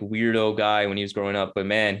like weirdo guy when he was growing up, but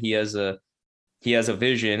man, he has a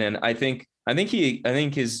vision. And I think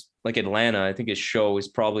his like Atlanta, I think his show is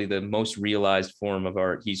probably the most realized form of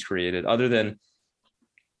art he's created, other than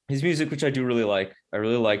his music, which I do really like. I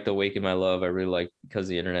really like The Awaken My Love. I really like Because of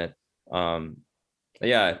the Internet.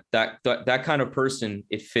 Yeah, that kind of person,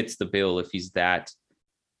 it fits the bill if he's that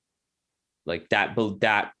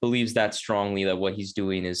believes that strongly that what he's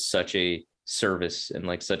doing is such a service and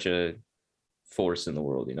like such a force in the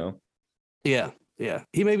world, Yeah.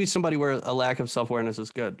 He may be somebody where a lack of self-awareness is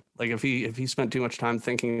good. Like if he spent too much time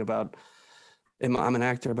thinking about, I'm an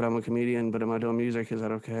actor, but I'm a comedian, but am I doing music? Is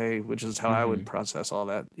that okay? Which is how I would process all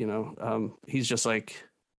that, he's just like,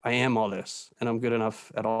 I am all this and I'm good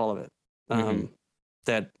enough at all of it.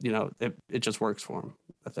 That, it just works for him,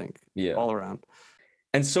 I think, all around.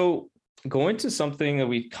 And so going to something that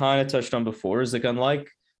we kind of touched on before is like, unlike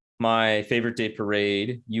My Favorite Day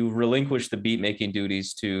Parade, you relinquished the beat making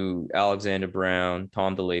duties to Alexander Brown,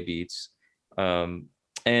 Tom DeLay Beats. And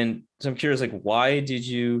so I'm curious, like, why did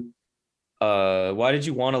you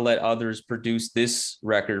want to let others produce this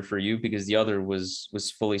record for you? Because the other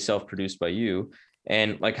was fully self-produced by you.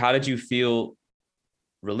 And like, how did you feel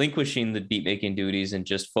relinquishing the beat making duties and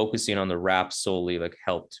just focusing on the rap solely, like,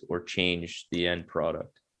 helped or changed the end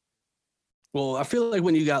product? Well, I feel like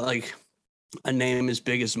when you got like a name as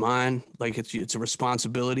big as mine, like it's a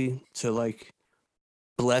responsibility to like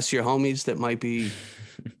bless your homies that might be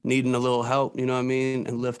needing a little help, you know what I mean,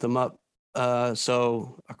 and lift them up.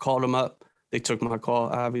 So I called them up. They took my call,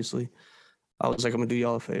 obviously. I was like, I'm gonna do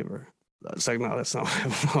y'all a favor. It's like, no, that's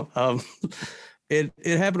not.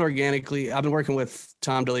 It happened organically. I've been working with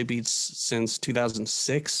Tom DeLay Beats since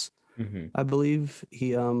 2006, I believe.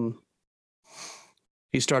 He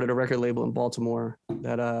started a record label in Baltimore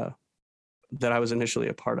that I was initially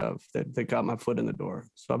a part of that got my foot in the door.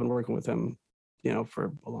 So I've been working with him, you know,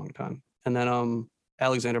 for a long time. And then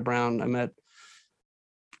Alexander Brown, I met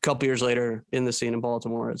a couple years later in the scene in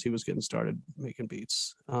Baltimore as he was getting started making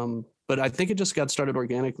beats. But I think it just got started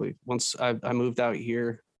organically once I moved out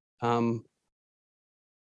here. Tom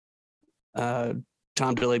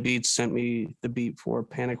DeLay Beats sent me the beat for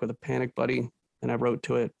Panic with a Panic Buddy, and I wrote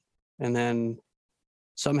to it. And then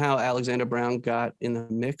somehow Alexander Brown got in the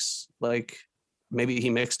mix. Like maybe he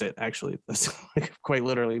mixed it, actually. That's like, quite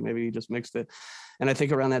literally, maybe he just mixed it. And I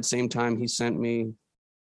think around that same time, he sent me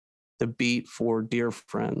the beat for Dear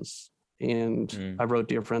Friends. And I wrote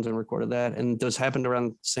Dear Friends and recorded that. And those happened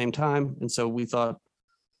around the same time. And so we thought,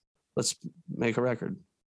 let's make a record.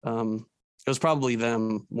 It was probably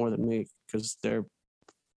them more than me because they're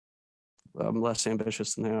less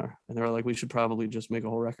ambitious than they are. And they were like, we should probably just make a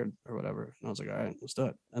whole record or whatever. And I was like, all right, let's do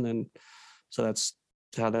it. And then, so that's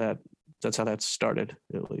how that started,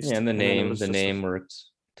 at least. Yeah, and the name worked.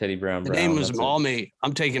 Teddy Brown. The name was all me.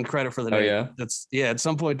 I'm taking credit for the name. Oh yeah. At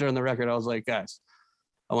some point during the record, I was like, guys,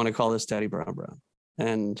 I want to call this Teddy Brown.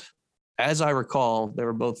 And as I recall, they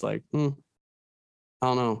were both like, I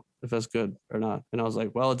don't know if that's good or not. And I was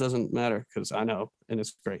like, well, it doesn't matter because I know, and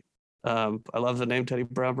it's great. I love the name Teddy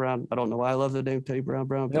Brown. I don't know why I love the name Teddy Brown.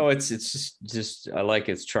 No, it's just I like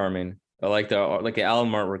it. It's charming. I like the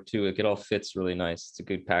album artwork too. It all fits really nice. It's a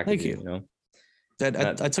good package. Thank you. You know.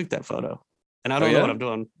 I took that photo, and I don't know what I'm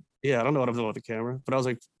doing. Yeah, I don't know what I'm doing with the camera, but I was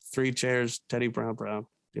like 3 chairs, Teddy Brown.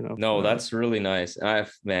 You know. No, that's really nice.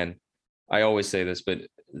 And I always say this, but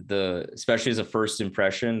especially as a first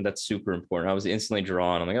impression, that's super important. I was instantly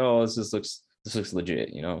drawn. I'm like, oh, this looks legit.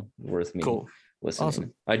 You know, worth me. Cool. Listening.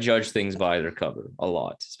 Awesome. I judge things by their cover a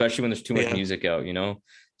lot, especially when there's too much music out, you know.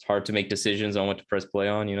 It's hard to make decisions on what to press play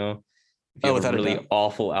on, you know. If you have a really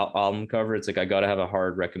awful album cover, it's like I gotta have a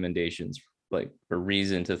hard recommendations, like a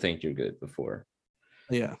reason to think you're good before.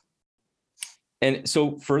 Yeah. And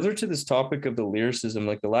so further to this topic of the lyricism,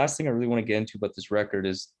 like the last thing I really want to get into about this record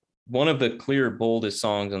is one of the clear, boldest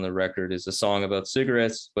songs on the record is a song about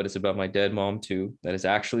cigarettes, but it's about my dead mom too. That is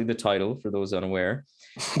actually the title for those unaware.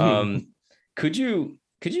 Could you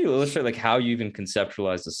illustrate like how you even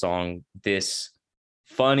conceptualized a song this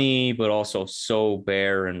funny, but also so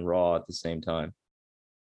bare and raw at the same time?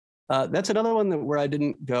 That's another one where I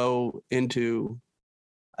didn't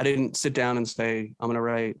sit down and say, I'm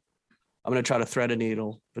going to try to thread a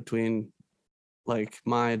needle between like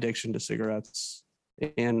my addiction to cigarettes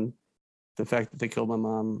and the fact that they killed my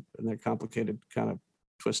mom and that complicated kind of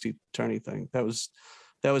twisty turny thing. That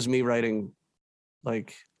was me writing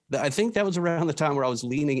like, I think that was around the time where I was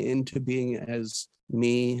leaning into being as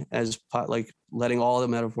me as like letting all the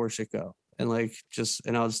metaphor shit go. And like,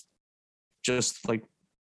 and I was just like,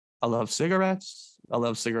 I love cigarettes. I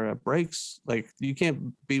love cigarette breaks. Like you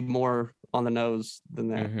can't be more on the nose than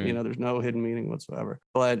that. You know, there's no hidden meaning whatsoever.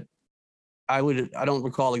 But I don't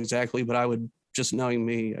recall exactly, but I would, just knowing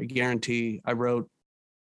me, I guarantee I wrote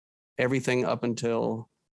everything up until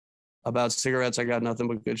about cigarettes. I got nothing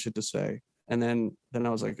but good shit to say. And then I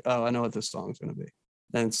was like, oh, I know what this song's going to be.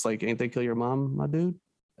 And it's like, ain't they kill your mom, my dude?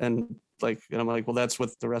 And I'm like, well, that's what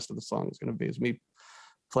the rest of the song is going to be, is me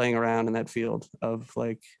playing around in that field of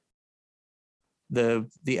like the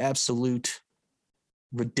absolute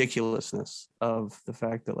ridiculously of the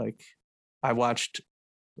fact that like I watched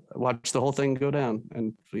the whole thing go down,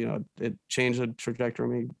 and you know, it changed the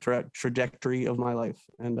trajectory of my life.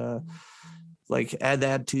 And like add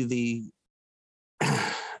that to the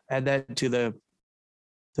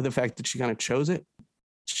fact that she kind of chose it.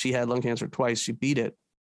 She had lung cancer twice. She beat it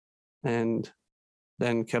and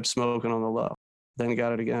then kept smoking on the low, then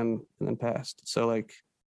got it again and then passed. So like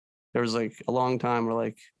there was like a long time where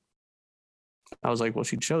like I was like, well,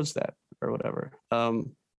 she chose that or whatever,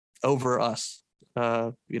 over us,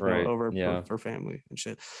 Right. over for family and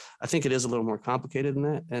shit. I think it is a little more complicated than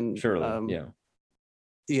that. And Surely.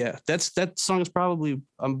 yeah, that song is probably,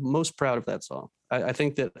 I'm most proud of that song. I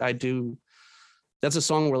think that that's a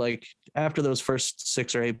song where like after those first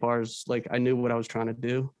 6 or 8 bars, like I knew what I was trying to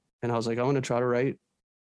do. And I was like, I want to try to write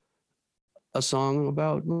a song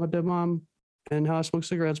about my dead mom and how I smoke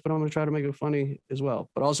cigarettes, but I'm going to try to make it funny as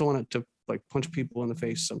well. But I also wanted to like punch people in the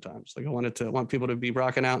face sometimes. Like I want people to be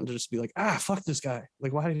rocking out and to just be like, fuck this guy.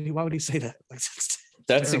 Like, why would he say that? Like,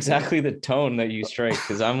 That's terrible. exactly the tone that you strike.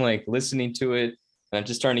 Cause I'm like listening to it and I'm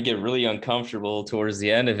just starting to get really uncomfortable towards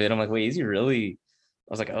the end of it. I'm like, wait, is he really?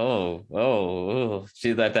 I was like, oh,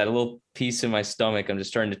 see that little piece in my stomach. I'm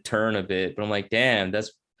just starting to turn a bit, but I'm like, damn,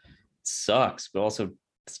 that's sucks. But also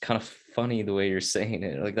it's kind of funny the way you're saying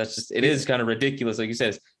it. Like that's just, it is kind of ridiculous. Like you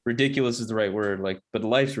said, ridiculous is the right word. Like, but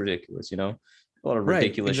life's ridiculous, a lot of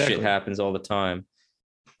ridiculous shit happens all the time.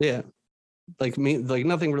 Yeah. Like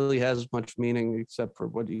nothing really has much meaning except for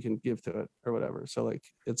what you can give to it or whatever. So like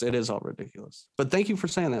it is all ridiculous. But thank you for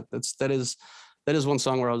saying that. That is one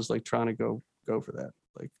song where I was like trying to go for that.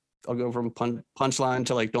 Like I'll go from punchline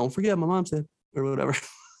to like, don't forget my mom said or whatever.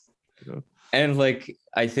 And like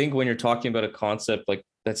I think when you're talking about a concept like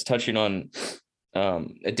that's touching on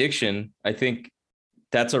addiction, I think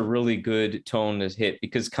that's a really good tone to hit,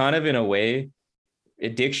 because kind of in a way,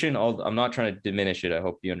 addiction, I'm not trying to diminish it. I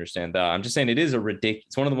hope you understand that. I'm just saying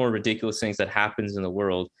it's one of the more ridiculous things that happens in the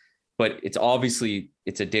world, but it's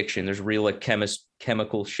addiction. There's real like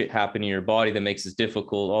chemical shit happening in your body that makes it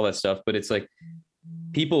difficult, all that stuff. But it's like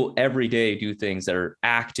people every day do things that are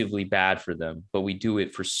actively bad for them, but we do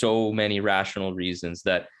it for so many rational reasons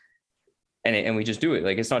that, and we just do it.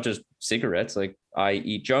 Like, it's not just cigarettes. Like I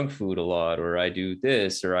eat junk food a lot, or I do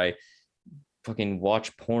this, or I fucking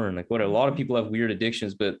watch porn. Like what, a lot of people have weird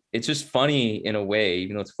addictions, but it's just funny in a way,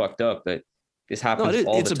 even though it's fucked up, that this happens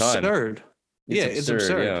all the time. Absurd. It's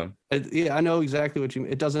absurd. Yeah. I know exactly what you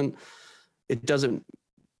mean. It doesn't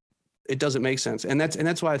make sense. And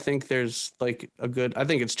that's why I think there's like I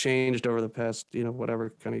think it's changed over the past,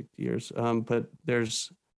 whatever kind of years. But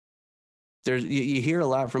there's you hear a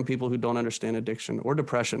lot from people who don't understand addiction or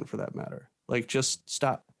depression for that matter. Like, just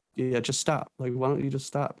stop. Yeah, just stop. Like, why don't you just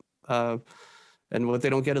stop? And what they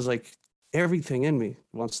don't get is like, everything in me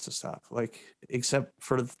wants to stop, like, except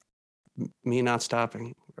for me not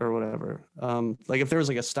stopping or whatever. Like if there was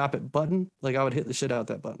like a stop it button, like I would hit the shit out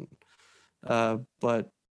that button. But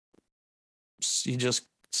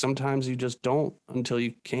sometimes you just don't until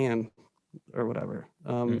you can or whatever.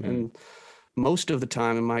 And most of the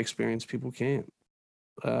time in my experience, people can't.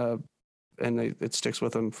 And it sticks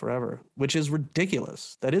with them forever, which is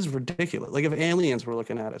ridiculous. That is ridiculous. Like if aliens were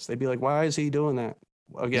looking at us, they'd be like, why is he doing that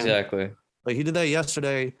again? Exactly. Like he did that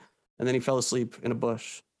yesterday and then he fell asleep in a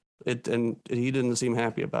bush. And he didn't seem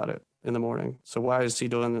happy about it in the morning. So why is he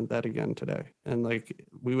doing that again today? And like,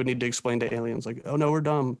 we would need to explain to aliens like, oh no, we're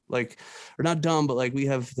dumb. Like, we're not dumb, but like we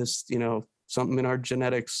have this, something in our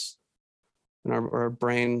genetics and our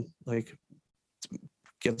brain, like,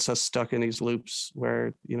 gets us stuck in these loops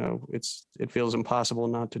where it feels impossible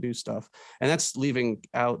not to do stuff, and that's leaving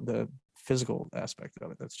out the physical aspect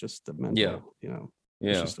of it. That's just the mental.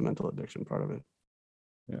 It's just the mental addiction part of it.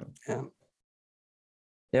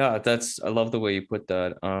 I love the way you put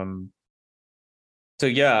that. So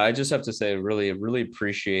yeah, I just have to say, really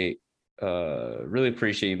appreciate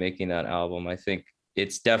you making that album. I think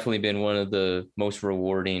it's definitely been one of the most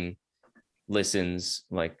rewarding listens,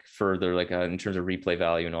 like further, like in terms of replay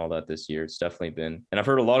value and all that this year. It's definitely been, and I've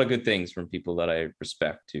heard a lot of good things from people that I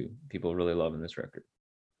respect too. People really loving this record.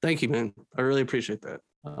 Thank you, man. I really appreciate that.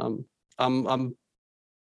 I'm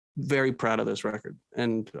very proud of this record,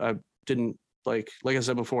 and I didn't like I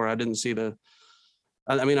said before, I didn't see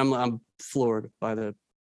I'm floored by the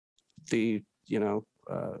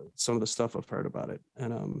some of the stuff I've heard about it,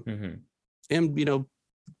 and and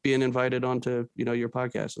being invited onto your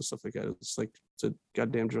podcast and stuff like that. It's a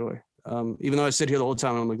goddamn joy. Even though I sit here the whole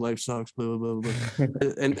time and I'm like, life sucks, blah blah blah,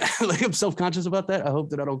 blah. And like I'm self-conscious about that. I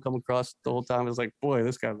hope that I don't come across the whole time as like, boy,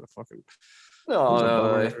 this guy's a fucking.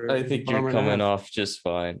 No, I think you're coming off just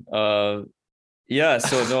fine. Yeah.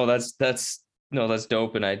 So no, that's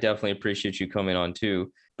dope, and I definitely appreciate you coming on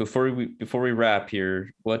too. Before we wrap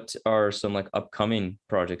here, what are some like upcoming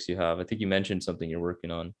projects you have? I think you mentioned something you're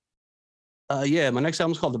working on. Yeah, my next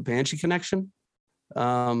album is called The Banshee Connection.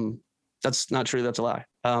 That's not true. That's a lie.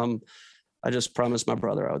 I just promised my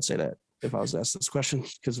brother I would say that if I was asked this question,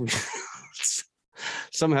 because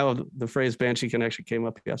somehow the phrase Banshee Connection came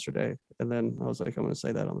up yesterday. And then I was like, I'm going to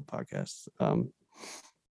say that on the podcast.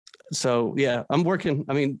 So yeah, I'm working.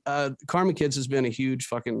 I mean, Karma Kids has been a huge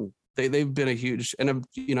fucking. They've been a huge, and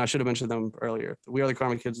I should have mentioned them earlier. We Are the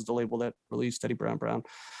Karma Kids is the label that released Teddy Brown Brown.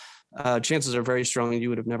 Chances are very strong you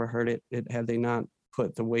would have never heard it had they not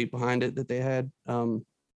put the weight behind it that they had.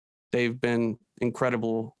 They've been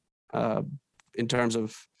incredible in terms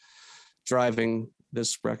of driving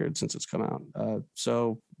this record since it's come out.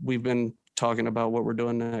 So we've been talking about what we're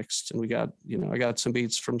doing next, and we got, I got some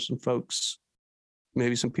beats from some folks,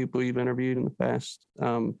 maybe some people you've interviewed in the past. I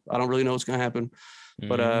don't really know what's gonna happen,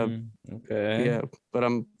 but okay, yeah. But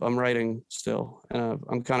I'm writing still, and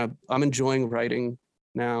I'm enjoying writing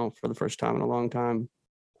now for the first time in a long time.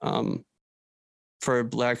 For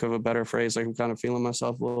lack of a better phrase, like I'm kind of feeling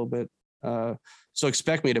myself a little bit. So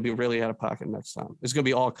expect me to be really out of pocket next time. It's gonna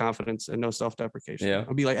be all confidence and no self-deprecation. Yeah.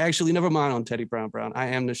 I'll be like, actually, never mind on Teddy Brown Brown. I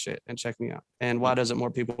am the shit, and check me out. And why doesn't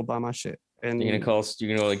more people buy my shit? And you're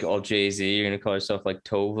gonna like all Jay-Z. You're gonna call yourself like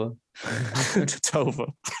Tova.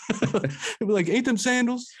 Tova. It'll be like, ain't them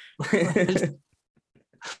sandals?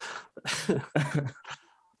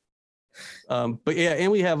 But yeah,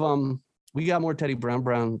 and we have we got more Teddy Brown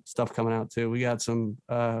Brown stuff coming out too. We got some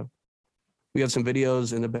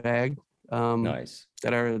videos in the bag. Nice.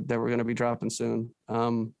 That we're gonna be dropping soon.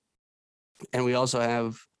 And we also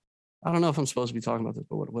have, I don't know if I'm supposed to be talking about this,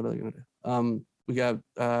 but what are they gonna do? We got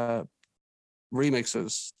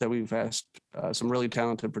remixes that we've asked some really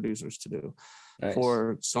talented producers to do. Nice.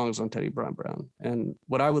 For songs on Teddy Brown Brown. And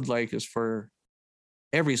what I would like is for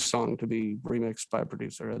every song to be remixed by a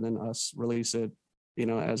producer, and then us release it,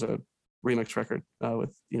 as a remix record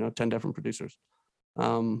with 10 different producers.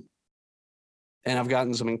 And I've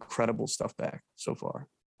gotten some incredible stuff back so far.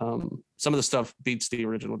 Some of the stuff beats the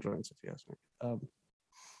original joints, if you ask me.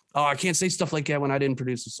 I can't say stuff like that when I didn't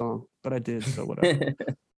produce the song, but I did, so whatever.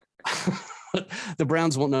 The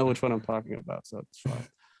Browns won't know which one I'm talking about, so it's fine.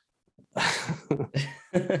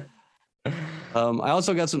 I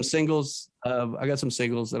also got some singles. I got some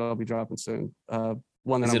singles that I'll be dropping soon.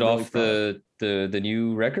 One that is it really off the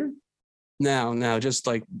new record? No, just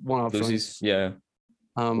like one-off songs. Yeah.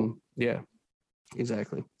 Yeah,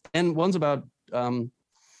 exactly. And one's about.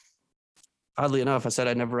 Oddly enough, I said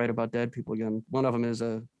I'd never write about dead people again. One of them is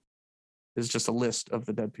just a list of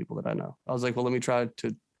the dead people that I know. I was like, well, let me try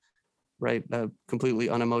to write a completely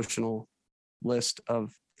unemotional list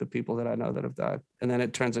of the people that I know that have died. And then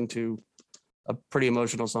it turns into a pretty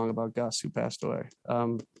emotional song about Gus, who passed away.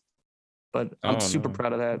 But I'm super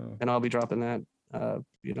proud of that. And I'll be dropping that,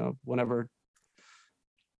 whenever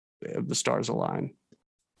the stars align.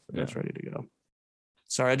 That's ready to go.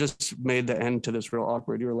 Sorry, I just made the end to this real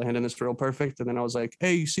awkward. You were landing this real perfect. And then I was like,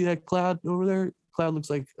 hey, you see that cloud over there? Cloud looks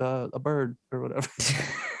like a bird or whatever.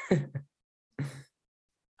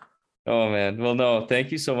 Oh man. Well, no,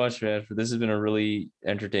 thank you so much, man. This has been a really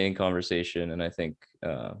entertaining conversation. And I think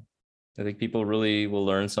people really will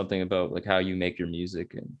learn something about like how you make your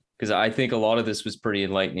music. And because I think a lot of this was pretty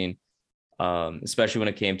enlightening, especially when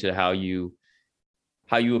it came to how you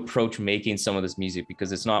approach making some of this music,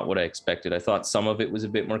 because it's not what I expected. I thought some of it was a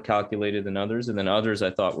bit more calculated than others, and then others I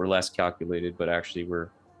thought were less calculated, but actually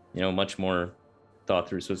were, much more thought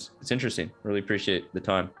through. So it's interesting. Really appreciate the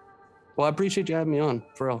time. Well, I appreciate you having me on,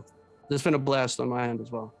 for real. It's been a blast on my end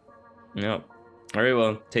as well. Yeah. All right.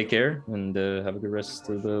 Well, take care and have a good rest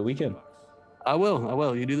of the weekend. I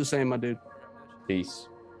will. You do the same, my dude. Peace.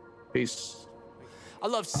 I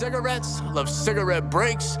love cigarettes, I love cigarette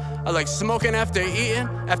breaks. I like smoking after eating,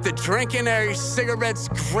 after drinking. Every cigarette's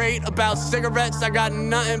great. About cigarettes, I got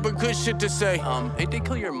nothing but good shit to say. Ain't they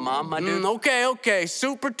kill your mom, my dude? Okay,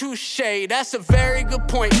 super touche. That's a very good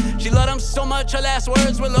point. She loved him so much, her last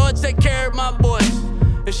words were, Lord, take care of my boys.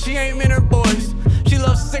 And she ain't mean her boys. She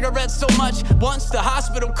loves cigarettes so much. Once the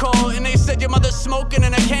hospital called and they said your mother's smoking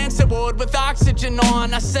in a cancer ward with oxygen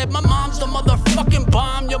on. I said my mom's the motherfucking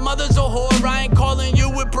bomb. Your mother's a whore. I ain't calling you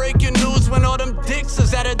with breaking news when all them dicks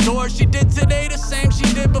is at her door. She did today the same she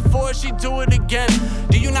did before. She do it again.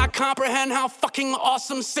 Do you not comprehend how fucking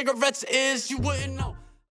awesome cigarettes is? You wouldn't know.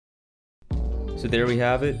 So there we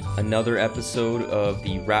have it. Another episode of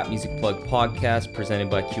the Rap Music Plug podcast presented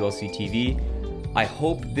by QLC TV. I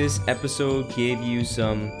hope this episode gave you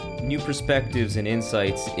some new perspectives and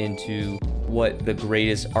insights into what the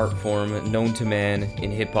greatest art form known to man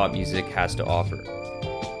in hip-hop music has to offer.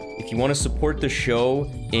 If you want to support the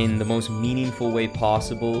show in the most meaningful way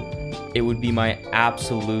possible, it would be my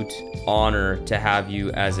absolute honor to have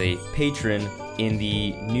you as a patron in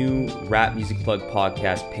the new Rap Music Plug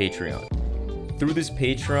podcast Patreon. Through this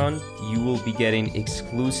Patreon, you will be getting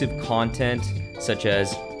exclusive content such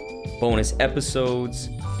as bonus episodes,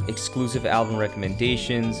 exclusive album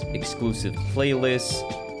recommendations, exclusive playlists,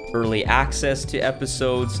 early access to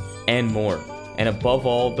episodes, and more. And above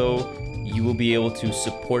all though, you will be able to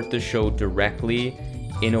support the show directly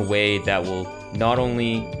in a way that will not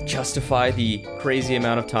only justify the crazy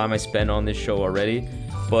amount of time I spend on this show already,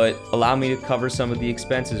 but allow me to cover some of the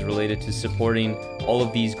expenses related to supporting all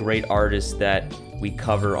of these great artists that we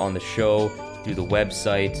cover on the show through the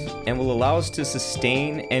website, and will allow us to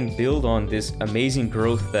sustain and build on this amazing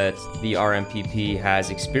growth that the RMPP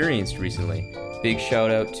has experienced recently. Big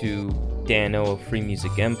shout out to Dano of Free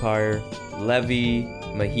Music Empire, Levy,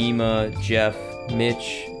 Mahima, Jeff,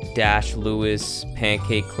 Mitch, Dash Lewis,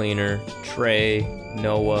 Pancake Cleaner, Trey,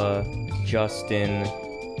 Noah, Justin,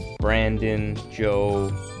 Brandon,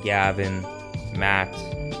 Joe, Gavin, Matt,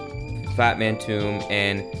 Fatman Tomb,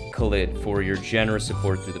 and Khalid for your generous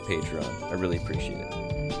support through the Patreon. I really appreciate it.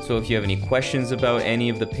 So if you have any questions about any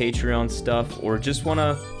of the Patreon stuff, or just want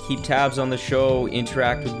to keep tabs on the show,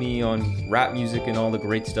 interact with me on rap music and all the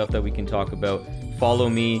great stuff that we can talk about, follow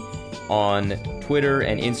me on Twitter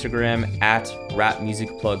and Instagram at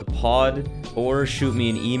rapmusicplugpod, or shoot me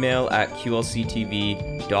an email at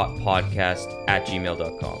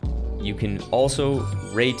qlctv.podcast@gmail.com. You can also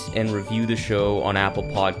rate and review the show on Apple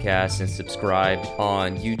Podcasts and subscribe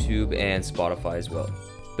on YouTube and Spotify as well.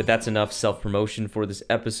 But that's enough self-promotion for this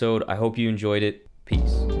episode. I hope you enjoyed it.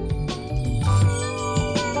 Peace.